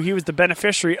 so he was the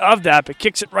beneficiary of that, but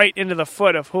kicks it right into the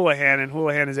foot of Houlihan, and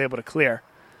Houlihan is able to clear.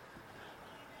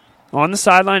 On the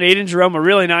sideline, Aiden Jerome, a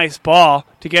really nice ball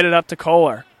to get it up to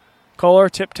Kohler. Kohler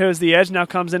tiptoes the edge, now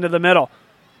comes into the middle.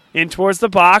 In towards the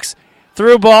box.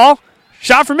 Through ball.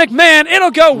 Shot for McMahon.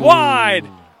 It'll go wide.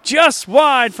 Just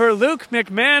wide for Luke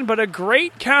McMahon, but a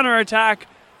great counterattack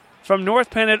from North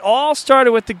Penn. It all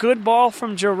started with the good ball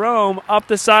from Jerome up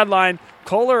the sideline.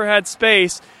 Kohler had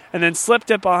space and then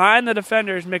slipped it behind the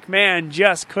defenders. McMahon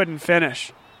just couldn't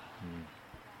finish.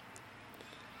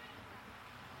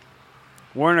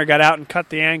 Werner got out and cut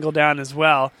the angle down as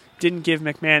well. Didn't give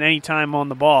McMahon any time on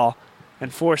the ball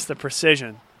and forced the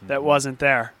precision that wasn't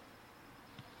there.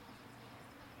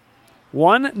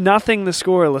 1-0 the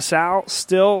score. LaSalle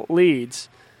still leads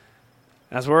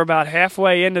as we're about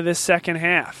halfway into this second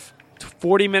half.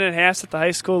 40-minute halves at the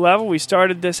high school level. We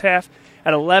started this half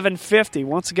at 11:50.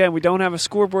 Once again, we don't have a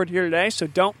scoreboard here today, so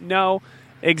don't know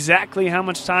exactly how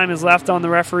much time is left on the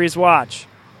referee's watch.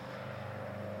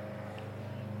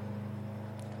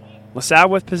 LaSalle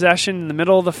with possession in the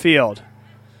middle of the field.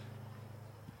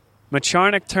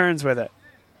 Macharnik turns with it.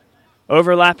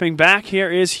 Overlapping back here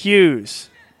is Hughes.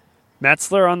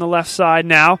 Metzler on the left side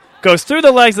now. Goes through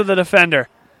the legs of the defender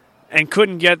and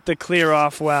couldn't get the clear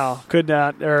off well. Could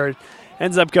not, or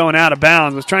ends up going out of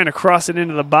bounds. Was trying to cross it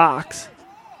into the box.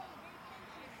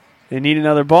 They need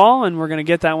another ball, and we're going to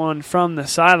get that one from the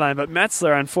sideline. But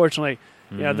Metzler, unfortunately,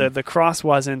 the cross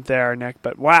wasn't there, Nick.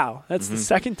 But wow, that's the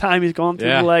second time he's gone through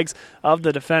the legs of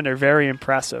the defender. Very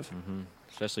impressive.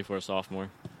 Especially for a sophomore.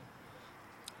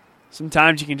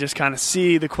 Sometimes you can just kind of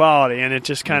see the quality, and it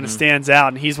just kind of stands out,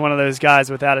 and he's one of those guys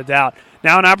without a doubt.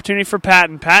 Now an opportunity for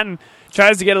Patton. Patton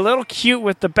tries to get a little cute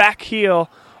with the back heel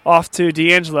off to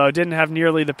D'Angelo. Didn't have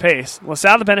nearly the pace.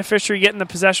 LaSalle, the beneficiary, getting the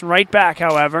possession right back,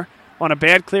 however, on a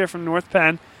bad clear from North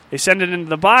Penn. They send it into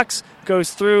the box,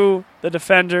 goes through the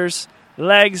defender's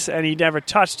legs, and he never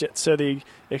touched it. So the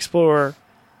Explorer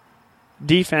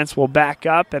defense will back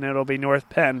up, and it'll be North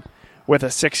Penn with a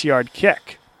 6-yard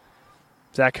kick.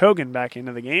 Zach Hogan back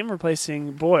into the game,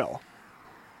 replacing Boyle.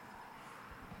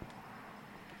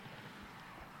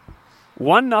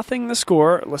 1-0 the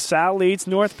score. LaSalle leads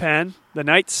North Penn. The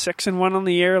Knights 6-1 on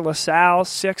the year. LaSalle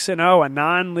 6-0, a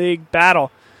non-league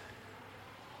battle.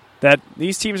 That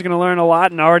these teams are going to learn a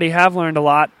lot and already have learned a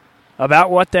lot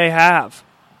about what they have.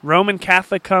 Roman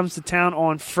Catholic comes to town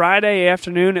on Friday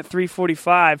afternoon at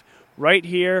 3:45 right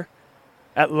here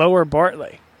at Lower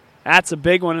Bartley. That's a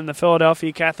big one in the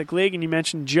Philadelphia Catholic League, and you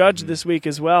mentioned Judge this week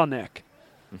as well, Nick.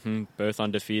 Both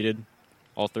undefeated,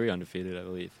 all three undefeated, I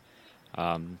believe.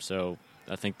 So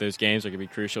I think those games are going to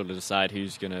be crucial to decide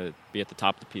who's going to be at the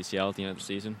top of the PCL at the end of the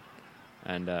season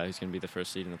and who's going to be the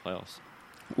first seed in the playoffs.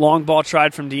 Long ball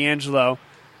tried from D'Angelo.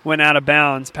 Went out of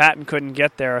bounds. Patton couldn't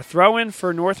get there. A throw-in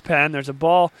for North Penn. There's a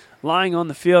ball lying on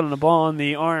the field and a ball in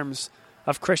the arms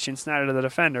of Christian Snyder, the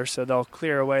defender, so they'll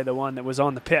clear away the one that was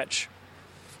on the pitch.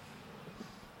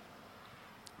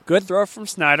 Good throw from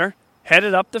Snyder.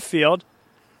 Headed up the field.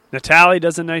 Natali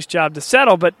does a nice job to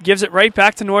settle, but gives it right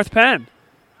back to North Penn.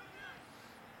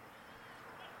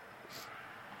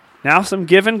 Now some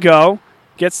give and go.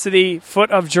 Gets to the foot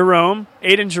of Jerome.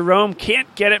 Aiden Jerome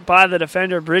can't get it by the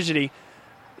defender, Brigidi,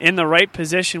 in the right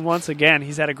position once again.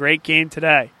 He's had a great game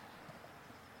today.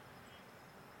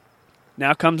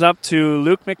 Now comes up to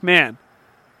Luke McMahon.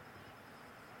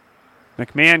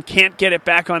 McMahon can't get it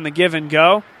back on the give and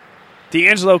go.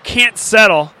 D'Angelo can't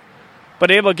settle,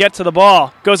 but able to get to the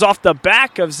ball. Goes off the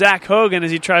back of Zach Hogan as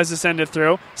he tries to send it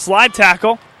through. Slide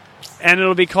tackle, and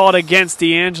it'll be called against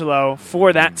D'Angelo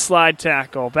for that slide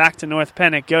tackle. Back to North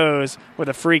Penn it goes with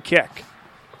a free kick.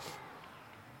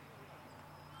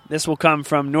 This will come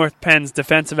from North Penn's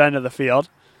defensive end of the field.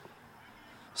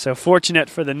 So fortunate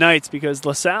for the Knights because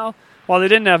LaSalle, while they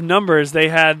didn't have numbers, they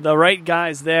had the right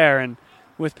guys there, and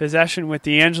with possession with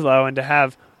D'Angelo and to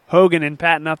have Hogan and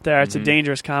Patton up there, it's a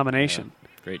dangerous combination. Yeah.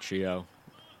 Great trio.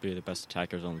 Be the best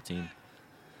attackers on the team.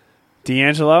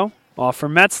 D'Angelo off for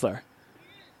Metzler.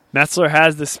 Metzler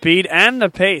has the speed and the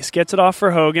pace. Gets it off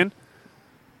for Hogan.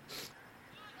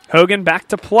 Hogan back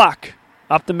to Pluck.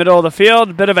 Up the middle of the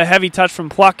field. A bit of a heavy touch from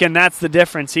Pluck, and that's the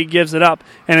difference. He gives it up,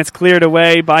 and it's cleared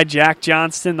away by Jack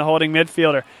Johnston, the holding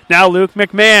midfielder. Now Luke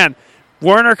McMahon.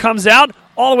 Werner comes out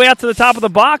all the way out to the top of the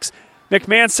box.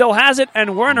 McMahon still has it,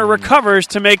 and Werner recovers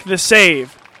to make the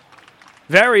save.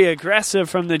 Very aggressive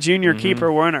from the junior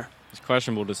keeper, Werner. It's a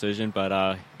questionable decision,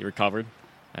 but he recovered,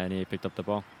 and he picked up the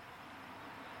ball.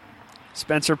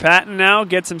 Spencer Patton now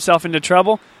gets himself into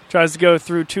trouble. Tries to go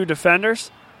through two defenders.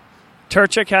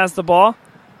 Turchik has the ball.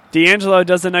 D'Angelo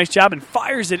does a nice job and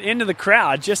fires it into the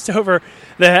crowd just over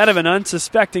the head of an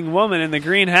unsuspecting woman in the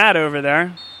green hat over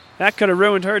there. That could have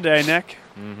ruined her day, Nick.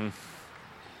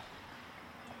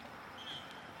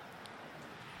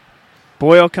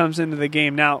 Boyle comes into the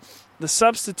game. Now, the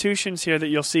substitutions here that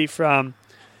you'll see from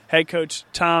head coach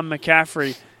Tom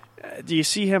McCaffrey, do you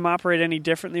see him operate any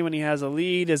differently when he has a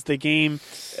lead as the game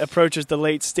approaches the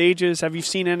late stages? Have you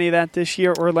seen any of that this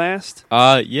year or last?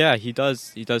 Yeah, he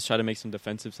does. He does try to make some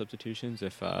defensive substitutions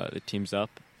if the team's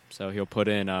up. So he'll put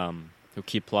in, he'll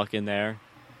keep Pluck in there.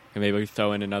 He'll maybe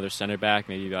throw in another center back.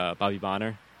 Maybe Bobby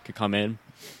Bonner could come in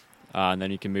and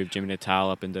then you can move Jimmy Natal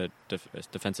up into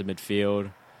defensive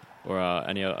midfield or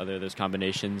any other of those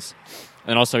combinations.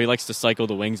 And also he likes to cycle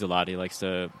the wings a lot. He likes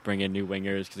to bring in new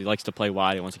wingers because he likes to play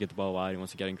wide. He wants to get the ball wide. He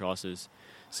wants to get in crosses.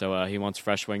 So he wants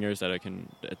fresh wingers that can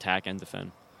attack and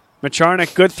defend.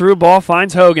 Macharnik, good through ball,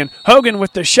 finds Hogan. Hogan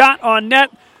with the shot on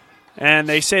net, and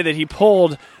they say that he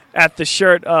pulled at the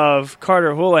shirt of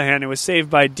Carter Houlihan. It was saved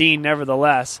by Dean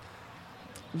nevertheless.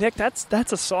 Nick, that's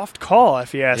a soft call,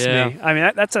 if you ask me. I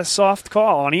mean, that's a soft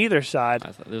call on either side.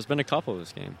 There's been a couple of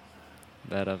this game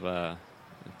that have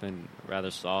been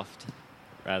rather soft,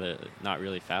 rather not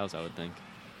really fouls, I would think.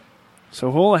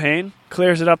 So Houlihan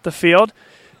clears it up the field,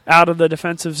 out of the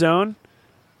defensive zone.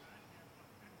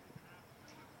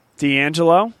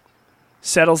 D'Angelo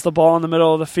settles the ball in the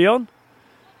middle of the field,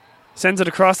 sends it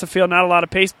across the field, not a lot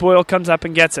of pace. Boyle comes up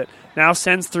and gets it. Now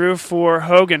sends through for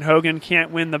Hogan. Hogan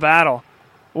can't win the battle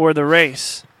or the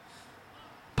race.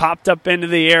 Popped up into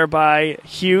the air by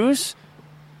Hughes.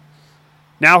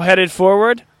 Now headed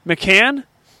forward. McCann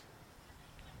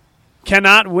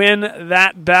cannot win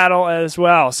that battle as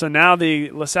well. So now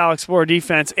the LaSalle Explorer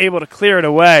defense able to clear it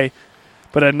away.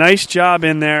 But a nice job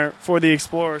in there for the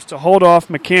Explorers to hold off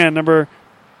McCann, number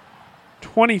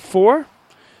 24.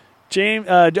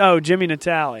 Jimmy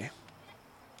Natale.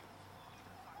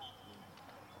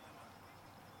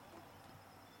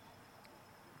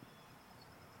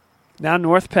 Now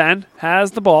North Penn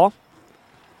has the ball.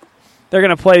 They're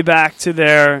going to play back to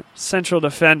their central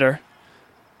defender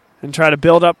and try to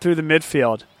build up through the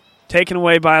midfield. Taken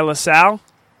away by LaSalle.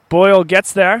 Boyle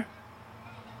gets there.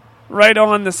 Right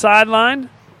on the sideline.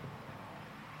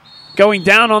 Going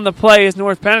down on the play is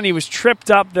North Penn, and he was tripped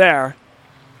up there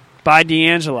by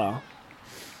D'Angelo.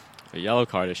 A yellow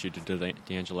card issued to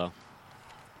D'Angelo.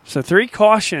 So 3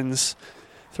 cautions,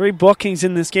 3 bookings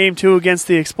in this game, 2 against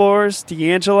the Explorers.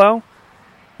 D'Angelo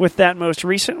with that most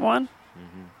recent one.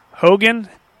 Mm-hmm. Hogan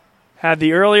had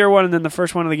the earlier one, and then the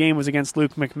first one of the game was against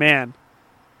Luke McMahon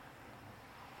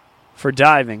for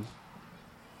diving.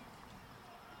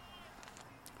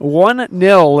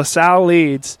 1-0, LaSalle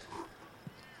leads.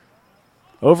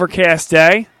 Overcast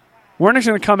day. Werner's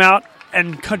going to come out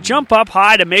and jump up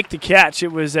high to make the catch.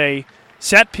 It was a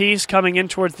set piece coming in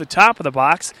towards the top of the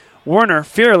box. Werner,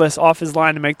 fearless, off his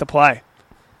line to make the play.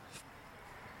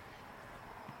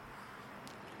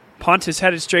 Punt is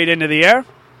headed straight into the air.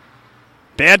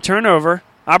 Bad turnover.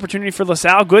 Opportunity for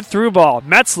LaSalle. Good through ball.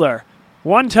 Metzler,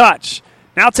 one touch.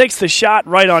 Now takes the shot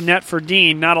right on net for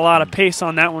Dean. Not a lot of pace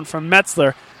on that one from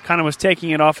Metzler. Kind of was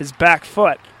taking it off his back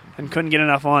foot and couldn't get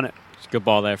enough on it. It's a good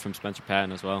ball there from Spencer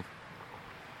Patton as well.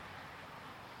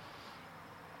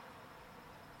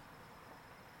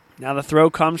 Now the throw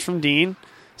comes from Dean.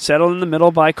 Settled in the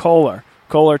middle by Kohler.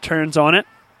 Kohler turns on it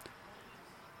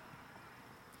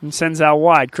and sends out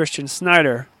wide. Christian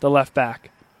Snyder, the left back.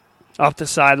 Up the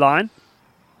sideline.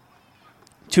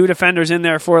 2 defenders in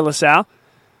there for LaSalle.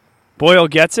 Boyle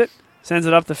gets it. Sends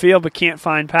it up the field but can't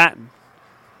find Patton.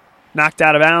 Knocked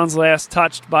out of bounds, last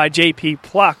touched by J.P.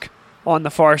 Pluck on the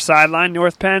far sideline.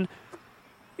 North Penn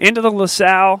into the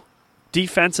LaSalle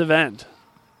defensive end.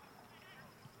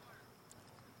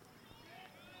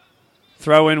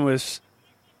 Throw-in was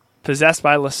possessed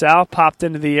by LaSalle, popped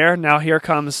into the air. Now here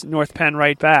comes North Penn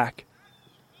right back.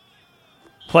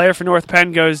 Player for North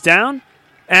Penn goes down,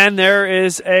 and there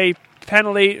is a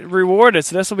penalty rewarded.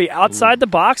 So this will be outside the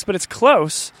box, but it's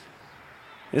close.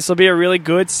 This will be a really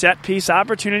good set-piece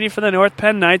opportunity for the North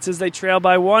Penn Knights as they trail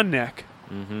by 1, Nick.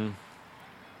 Mm-hmm.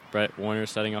 Brett Warner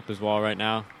setting up his wall right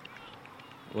now.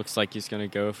 Looks like he's going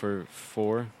to go for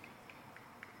 4,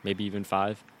 maybe even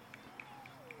 5.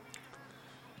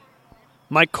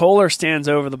 Mike Kohler stands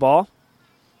over the ball.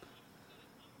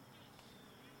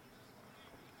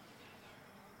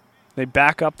 They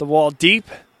back up the wall deep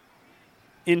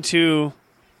into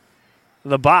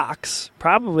the box,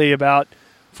 probably about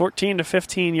 14 to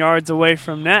 15 yards away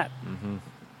from net. Mm-hmm.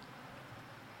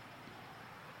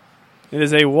 It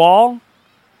is a wall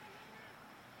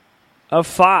of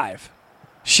 5.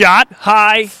 Shot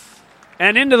high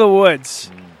and into the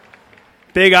woods.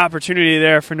 Big opportunity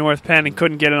there for North Penn and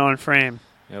couldn't get it on frame.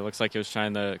 Yeah, it looks like he was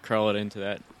trying to curl it into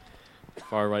that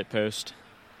far right post,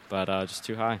 but just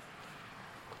too high.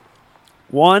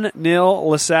 1-0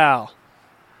 LaSalle.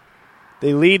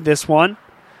 They lead this one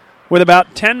with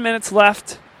about 10 minutes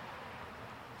left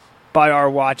by our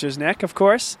watches, Nick, of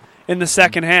course, in the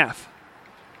second half.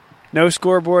 No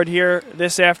scoreboard here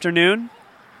this afternoon.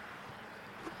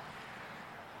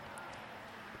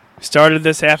 Started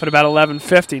this half at about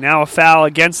 11:50. Now a foul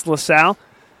against LaSalle.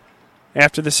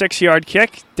 After the 6-yard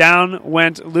kick, down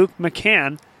went Luke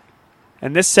McCann,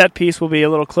 And this set piece will be a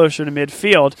little closer to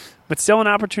midfield, but still an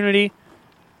opportunity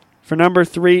for number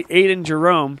 3, Aiden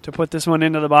Jerome, to put this one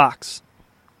into the box.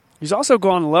 He's also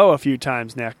gone low a few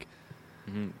times, Nick.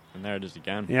 Mm-hmm. And there it is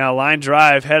again. Yeah, line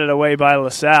drive headed away by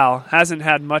LaSalle. Hasn't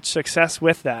had much success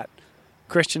with that.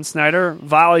 Christian Snyder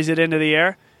volleys it into the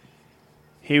air.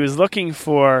 He was looking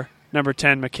for number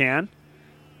 10, McCann.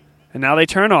 And now they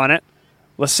turn on it.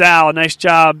 LaSalle, nice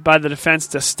job by the defense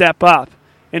to step up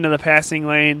into the passing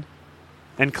lane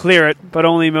and clear it, but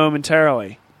only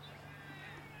momentarily.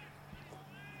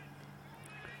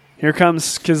 Here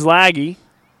comes Kizlagi,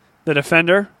 the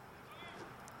defender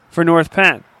for North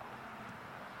Penn.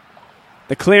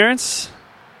 The clearance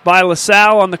by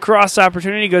LaSalle on the cross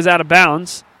opportunity goes out of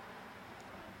bounds.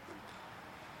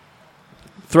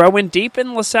 Throw in deep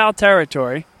in LaSalle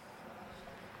territory.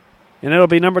 And it'll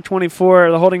be number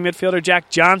 24, the holding midfielder, Jack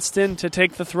Johnston, to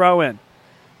take the throw in.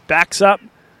 Backs up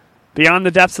beyond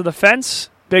the depths of the fence.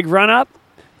 Big run up.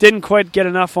 Didn't quite get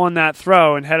enough on that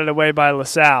throw and headed away by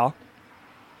LaSalle.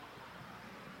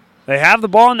 They have the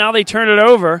ball. Now they turn it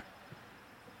over.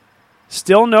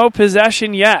 Still no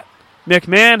possession yet.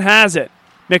 McMahon has it.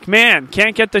 McMahon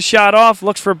can't get the shot off.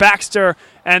 Looks for Baxter.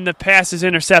 And the pass is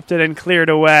intercepted and cleared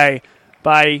away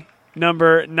by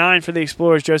number 9 for the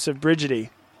Explorers, Joseph Brigidi.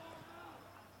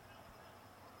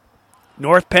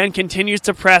 North Penn continues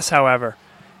to press, however.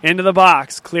 Into the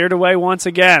box. Cleared away once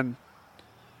again.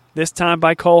 This time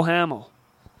by Cole Hamill.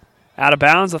 Out of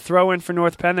bounds. A throw in for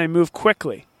North Penn. They move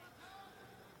quickly.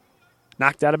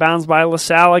 Knocked out of bounds by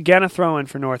LaSalle. Again a throw in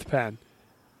for North Penn.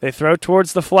 They throw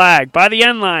towards the flag. By the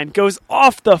end line. Goes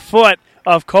off the foot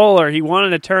of Kohler. He wanted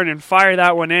to turn and fire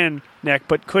that one in, Nick,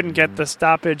 but couldn't get the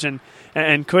stoppage and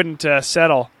couldn't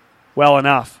settle well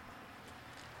enough.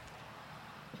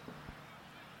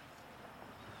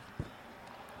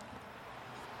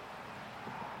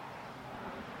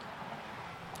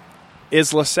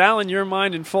 Is LaSalle, in your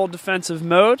mind, in full defensive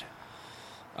mode?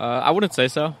 I wouldn't say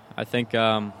so. I think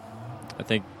Coach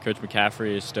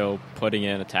McCaffrey is still putting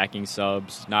in attacking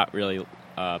subs, not really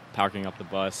parking up the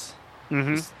bus,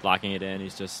 just locking it in.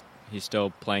 He's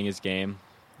still playing his game,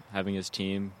 having his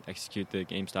team execute the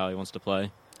game style he wants to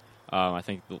play. I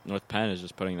think North Penn is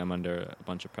just putting them under a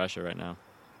bunch of pressure right now.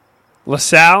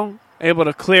 LaSalle able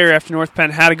to clear after North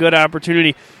Penn had a good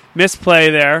opportunity. Misplay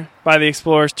there by the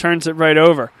Explorers, turns it right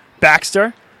over.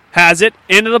 Baxter has it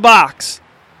into the box.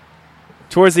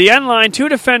 Towards the end line, 2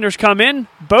 defenders come in.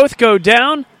 Both go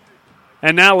down.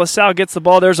 And now LaSalle gets the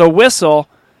ball. There's a whistle.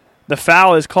 The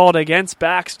foul is called against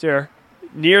Baxter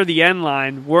near the end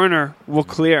line. Werner will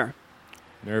clear.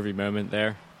 Nervy moment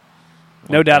there.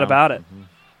 No doubt about it. Mm-hmm.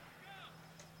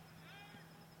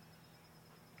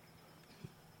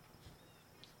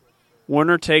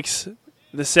 Werner takes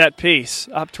the set piece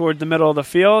up toward the middle of the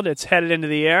field. It's headed into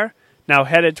the air. Now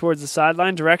headed towards the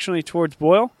sideline, directionally towards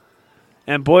Boyle.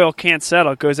 And Boyle can't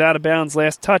settle. Goes out of bounds.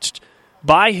 Last touched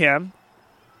by him.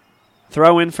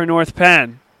 Throw in for North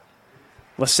Penn.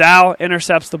 LaSalle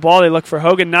intercepts the ball. They look for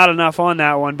Hogan. Not enough on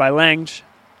that one by Lange.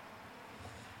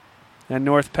 And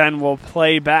North Penn will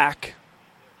play back.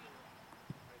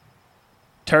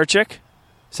 Turchik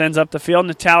sends up the field.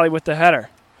 Natali with the header.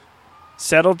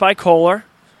 Settled by Kohler.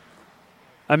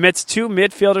 Amidst 2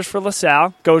 midfielders for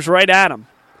LaSalle. Goes right at him.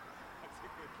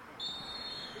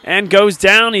 And goes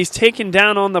down. He's taken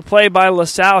down on the play by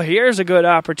LaSalle. Here's a good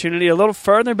opportunity. A little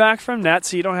further back from net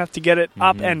so you don't have to get it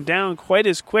up and down quite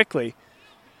as quickly.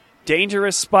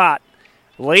 Dangerous spot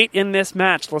late in this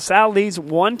match. LaSalle leads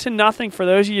 1-0 for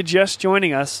those of you just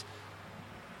joining us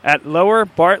at Lower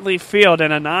Bartley Field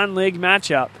in a non-league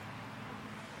matchup.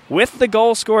 With the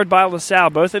goal scored by LaSalle,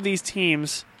 both of these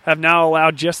teams have now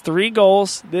allowed just 3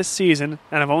 goals this season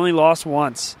and have only lost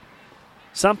once.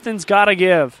 Something's got to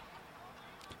give.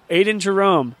 Aiden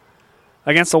Jerome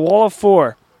against a wall of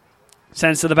 4.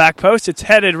 Sends to the back post. It's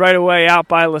headed right away out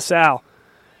by LaSalle.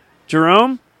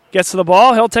 Jerome gets to the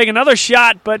ball. He'll take another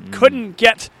shot, but couldn't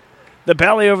get the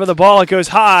belly over the ball. It goes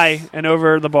high and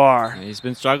over the bar. He's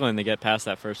been struggling to get past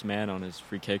that first man on his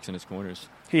free kicks and his corners.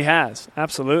 He has,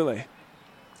 absolutely.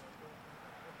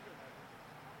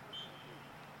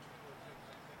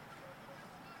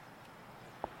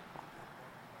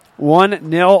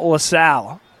 (1-0)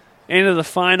 LaSalle. Into the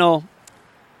final,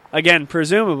 again,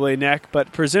 presumably, Nick,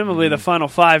 but presumably the final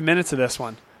 5 minutes of this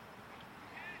one.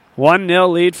 1-0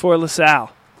 lead for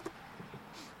LaSalle.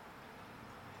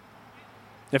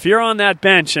 If you're on that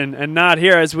bench and not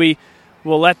here, as we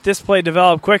will let this play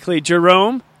develop quickly,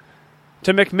 Jerome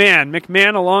to McMahon.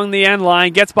 McMahon along the end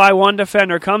line, gets by 1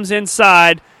 defender, comes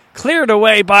inside, cleared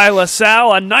away by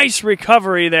LaSalle. A nice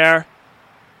recovery there.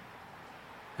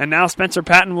 And now Spencer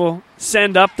Patton will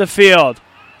send up the field.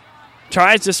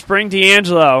 Tries to spring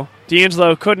D'Angelo.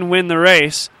 D'Angelo couldn't win the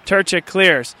race. Turchik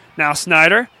clears. Now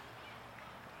Snyder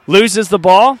loses the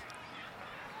ball.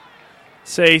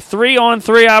 It's a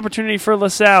 3-on-3 opportunity for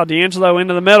LaSalle. D'Angelo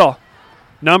into the middle.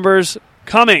 Numbers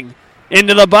coming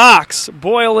into the box.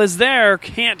 Boyle is there.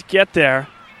 Can't get there.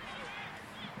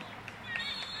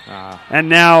 And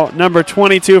now number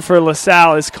 22 for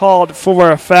LaSalle is called for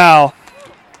a foul.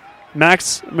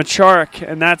 Max Macharnik,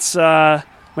 and that's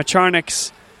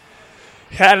Macharnik's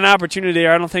had an opportunity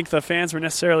there. I don't think the fans were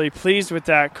necessarily pleased with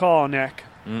that call, Nick.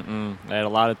 They had a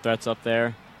lot of threats up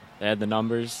there. They had the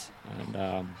numbers,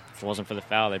 and if it wasn't for the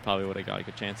foul, they probably would have got a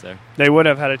good chance there. They would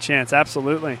have had a chance,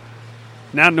 absolutely.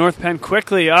 Now North Penn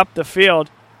quickly up the field.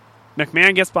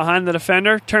 McMahon gets behind the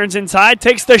defender, turns inside,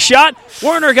 takes the shot.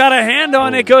 Werner got a hand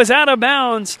on it, goes out of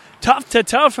bounds. Tough to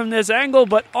tough from this angle,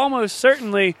 but almost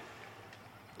certainly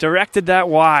directed that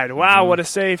wide. Wow, what a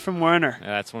save from Werner. Yeah,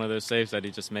 that's one of those saves that he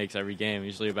just makes every game,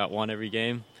 usually about one every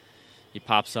game. He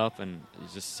pops up and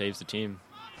he just saves the team.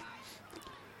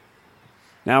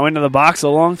 Now into the box, a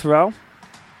long throw.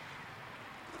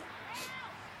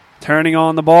 Turning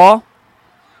on the ball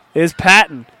is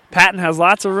Patton. Patton has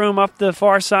lots of room up the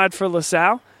far side for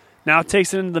LaSalle. Now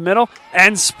takes it into the middle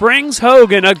and springs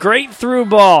Hogan. A great through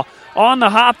ball. On the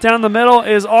hop down the middle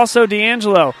is also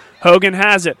D'Angelo. Hogan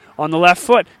has it on the left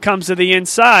foot. Comes to the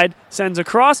inside. Sends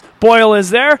across. Boyle is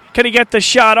there. Can he get the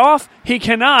shot off? He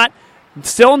cannot.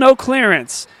 Still no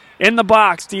clearance. In the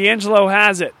box, D'Angelo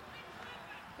has it.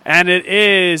 And it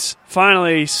is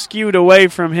finally skewed away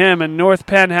from him, and North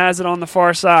Penn has it on the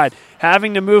far side.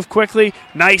 Having to move quickly.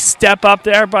 Nice step up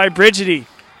there by Brigidi.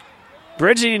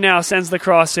 Brigidi now sends the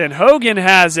cross in. Hogan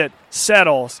has it.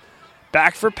 Settles.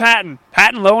 Back for Patton.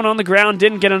 Patton low and on the ground.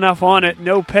 Didn't get enough on it.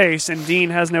 No pace, and Dean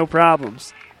has no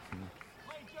problems.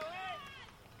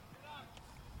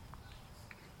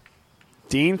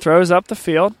 Dean throws up the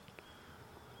field.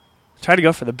 Try to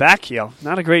go for the back heel.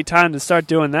 Not a great time to start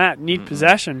doing that. Need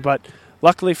possession, but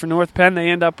luckily for North Penn, they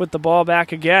end up with the ball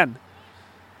back again.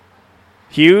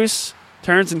 Hughes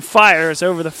turns and fires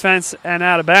over the fence and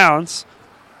out of bounds.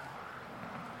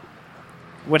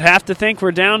 Would have to think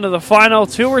we're down to the final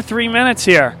 2 or 3 minutes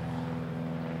here.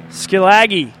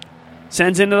 Skilaggi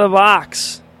sends into the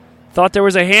box. Thought there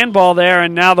was a handball there,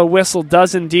 and now the whistle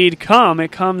does indeed come.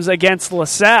 It comes against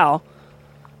LaSalle.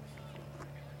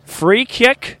 Free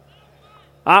kick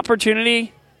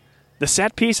opportunity. The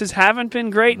set pieces haven't been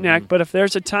great, Nick, but if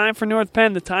there's a time for North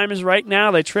Penn, the time is right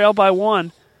now. They trail by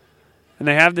 1, and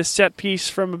they have this set piece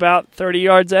from about 30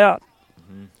 yards out.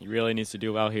 He really needs to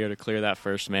do well here to clear that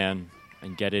first man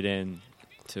and get it in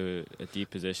to a deep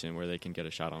position where they can get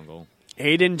a shot on goal.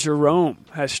 Aiden Jerome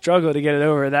has struggled to get it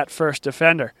over that first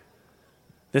defender.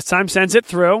 This time sends it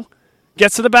through.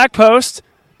 Gets to the back post.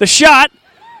 The shot.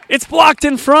 It's blocked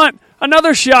in front.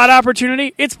 Another shot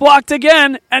opportunity. It's blocked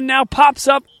again and now pops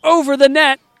up over the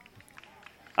net.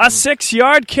 A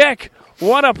 6-yard kick.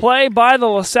 What a play by the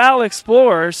LaSalle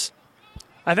Explorers.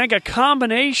 I think a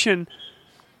combination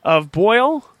of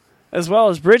Boyle as well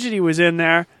as Brigidi was in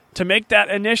there to make that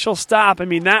initial stop. I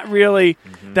mean, that really,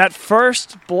 that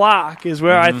first block is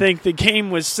where I think the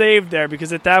game was saved there,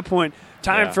 because at that point,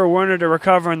 time for Werner to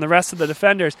recover and the rest of the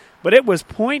defenders. But it was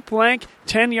point blank,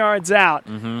 10 yards out.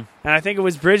 And I think it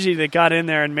was Brigidi that got in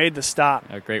there and made the stop.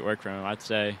 Great work from him. I'd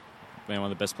say one of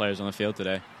the best players on the field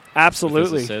today.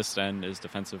 Absolutely. With his assist and his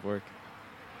defensive work.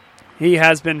 He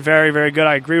has been very, very good.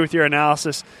 I agree with your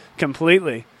analysis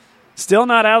completely. Still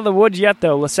not out of the woods yet,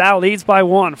 though. LaSalle leads by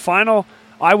 1. Final,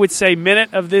 I would say,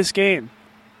 minute of this game.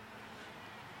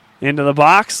 Into the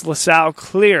box, LaSalle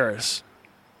clears.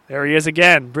 There he is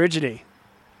again, Brigidi.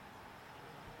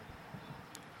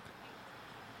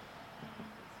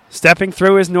 Stepping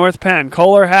through is North Penn.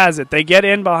 Kohler has it. They get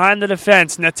in behind the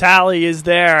defense. Natali is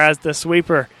there as the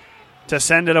sweeper to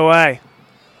send it away.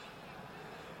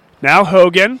 Now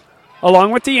Hogan,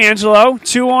 along with D'Angelo,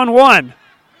 2-on-1.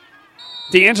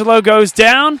 D'Angelo goes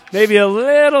down, maybe a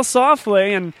little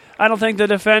softly, and I don't think the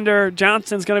defender,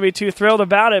 Johnston's going to be too thrilled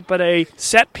about it, but a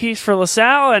set piece for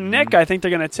LaSalle, and Nick, I think they're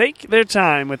going to take their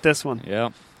time with this one.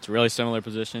 Yeah, it's a really similar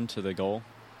position to the goal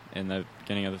in the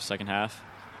beginning of the second half.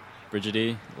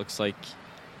 Brigidi looks like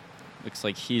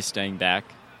he's staying back.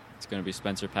 It's going to be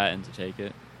Spencer Patton to take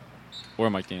it, or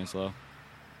Mike D'Angelo.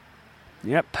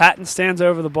 Yep, Patton stands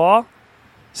over the ball,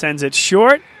 sends it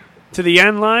short to the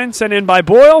end line, sent in by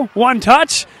Boyle. One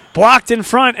touch, blocked in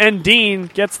front, and Dean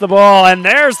gets the ball. And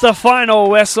there's the final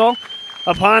whistle.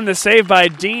 Upon the save by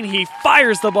Dean, he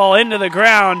fires the ball into the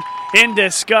ground, in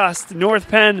disgust. North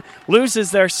Penn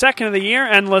loses their second of the year,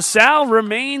 and LaSalle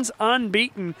remains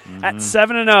unbeaten at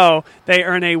 7-0. They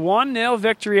earn a 1-0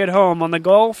 victory at home on the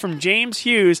goal from James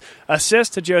Hughes,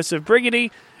 assist to Joseph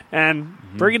Brigady, and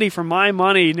Brigady, for my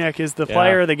money, Nick, is the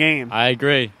player of the game. I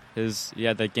agree. He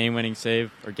had that game-winning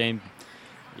save at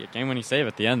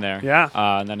the end there. Yeah.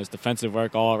 And then his defensive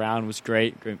work all around was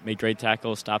great. Made great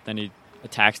tackles, stopped any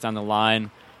attacks down the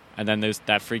line. And then there's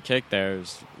that free kick there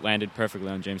was landed perfectly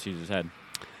on James Hughes' head.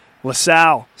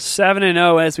 LaSalle,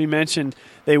 7-0, as we mentioned.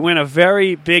 They win a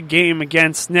very big game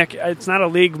against Nick. It's not a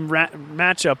league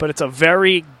matchup, but it's a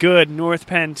very good North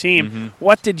Penn team.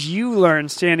 What did you learn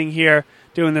standing here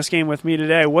doing this game with me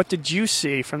today? What did you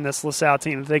see from this LaSalle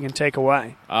team that they can take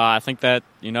away? I think that,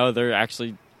 they're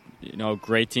actually a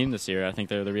great team this year. I think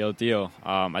they're the real deal.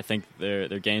 I think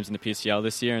their games in the PCL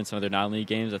this year and some of their non-league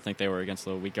games, I think they were against a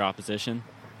little weaker opposition.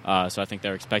 So I think they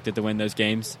were expected to win those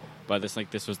games. But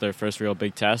this was their first real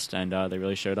big test, and they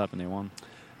really showed up, and they won.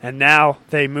 And now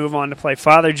they move on to play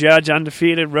Father Judge,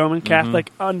 undefeated, Roman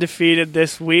Catholic, undefeated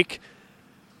this week.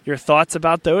 Your thoughts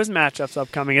about those matchups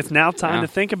upcoming? It's now time to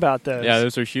think about those. Yeah,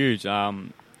 those are huge.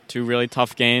 Two really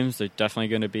tough games. They're definitely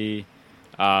going to be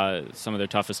some of their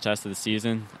toughest tests of the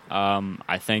season.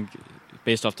 I think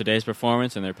based off today's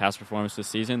performance and their past performance this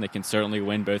season, they can certainly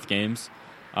win both games.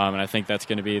 And I think that's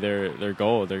going to be their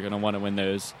goal. They're going to want to win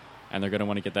those, and they're going to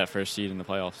want to get that first seed in the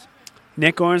playoffs.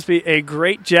 Nick Ormsby, a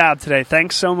great job today.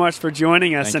 Thanks so much for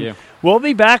joining us. Thank you. We'll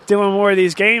be back doing more of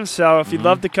these games, so if you'd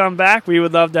love to come back, we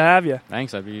would love to have you.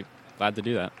 Thanks. I'd be glad to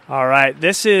do that. All right.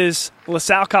 This is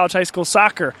LaSalle College High School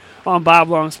soccer on Bob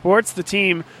Long Sports. The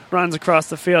team runs across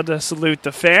the field to salute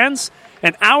the fans.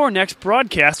 And our next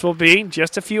broadcast will be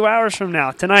just a few hours from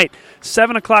now. Tonight,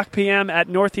 7 o'clock p.m. at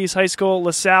Northeast High School,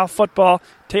 LaSalle football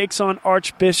takes on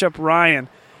Archbishop Ryan.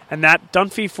 And that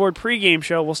Dunphy Ford pregame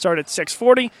show will start at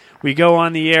 6:40. We go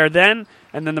on the air then,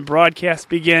 and then the broadcast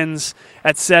begins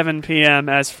at 7 p.m.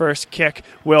 as first kick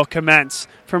will commence.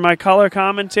 For my color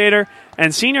commentator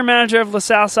and senior manager of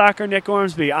LaSalle Soccer, Nick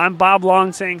Ormsby, I'm Bob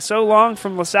Long saying so long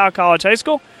from LaSalle College High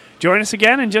School. Join us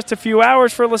again in just a few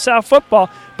hours for LaSalle football,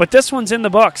 but this one's in the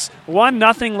books.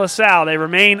 1-0 LaSalle. They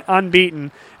remain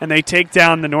unbeaten, and they take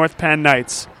down the North Penn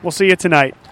Knights. We'll see you tonight.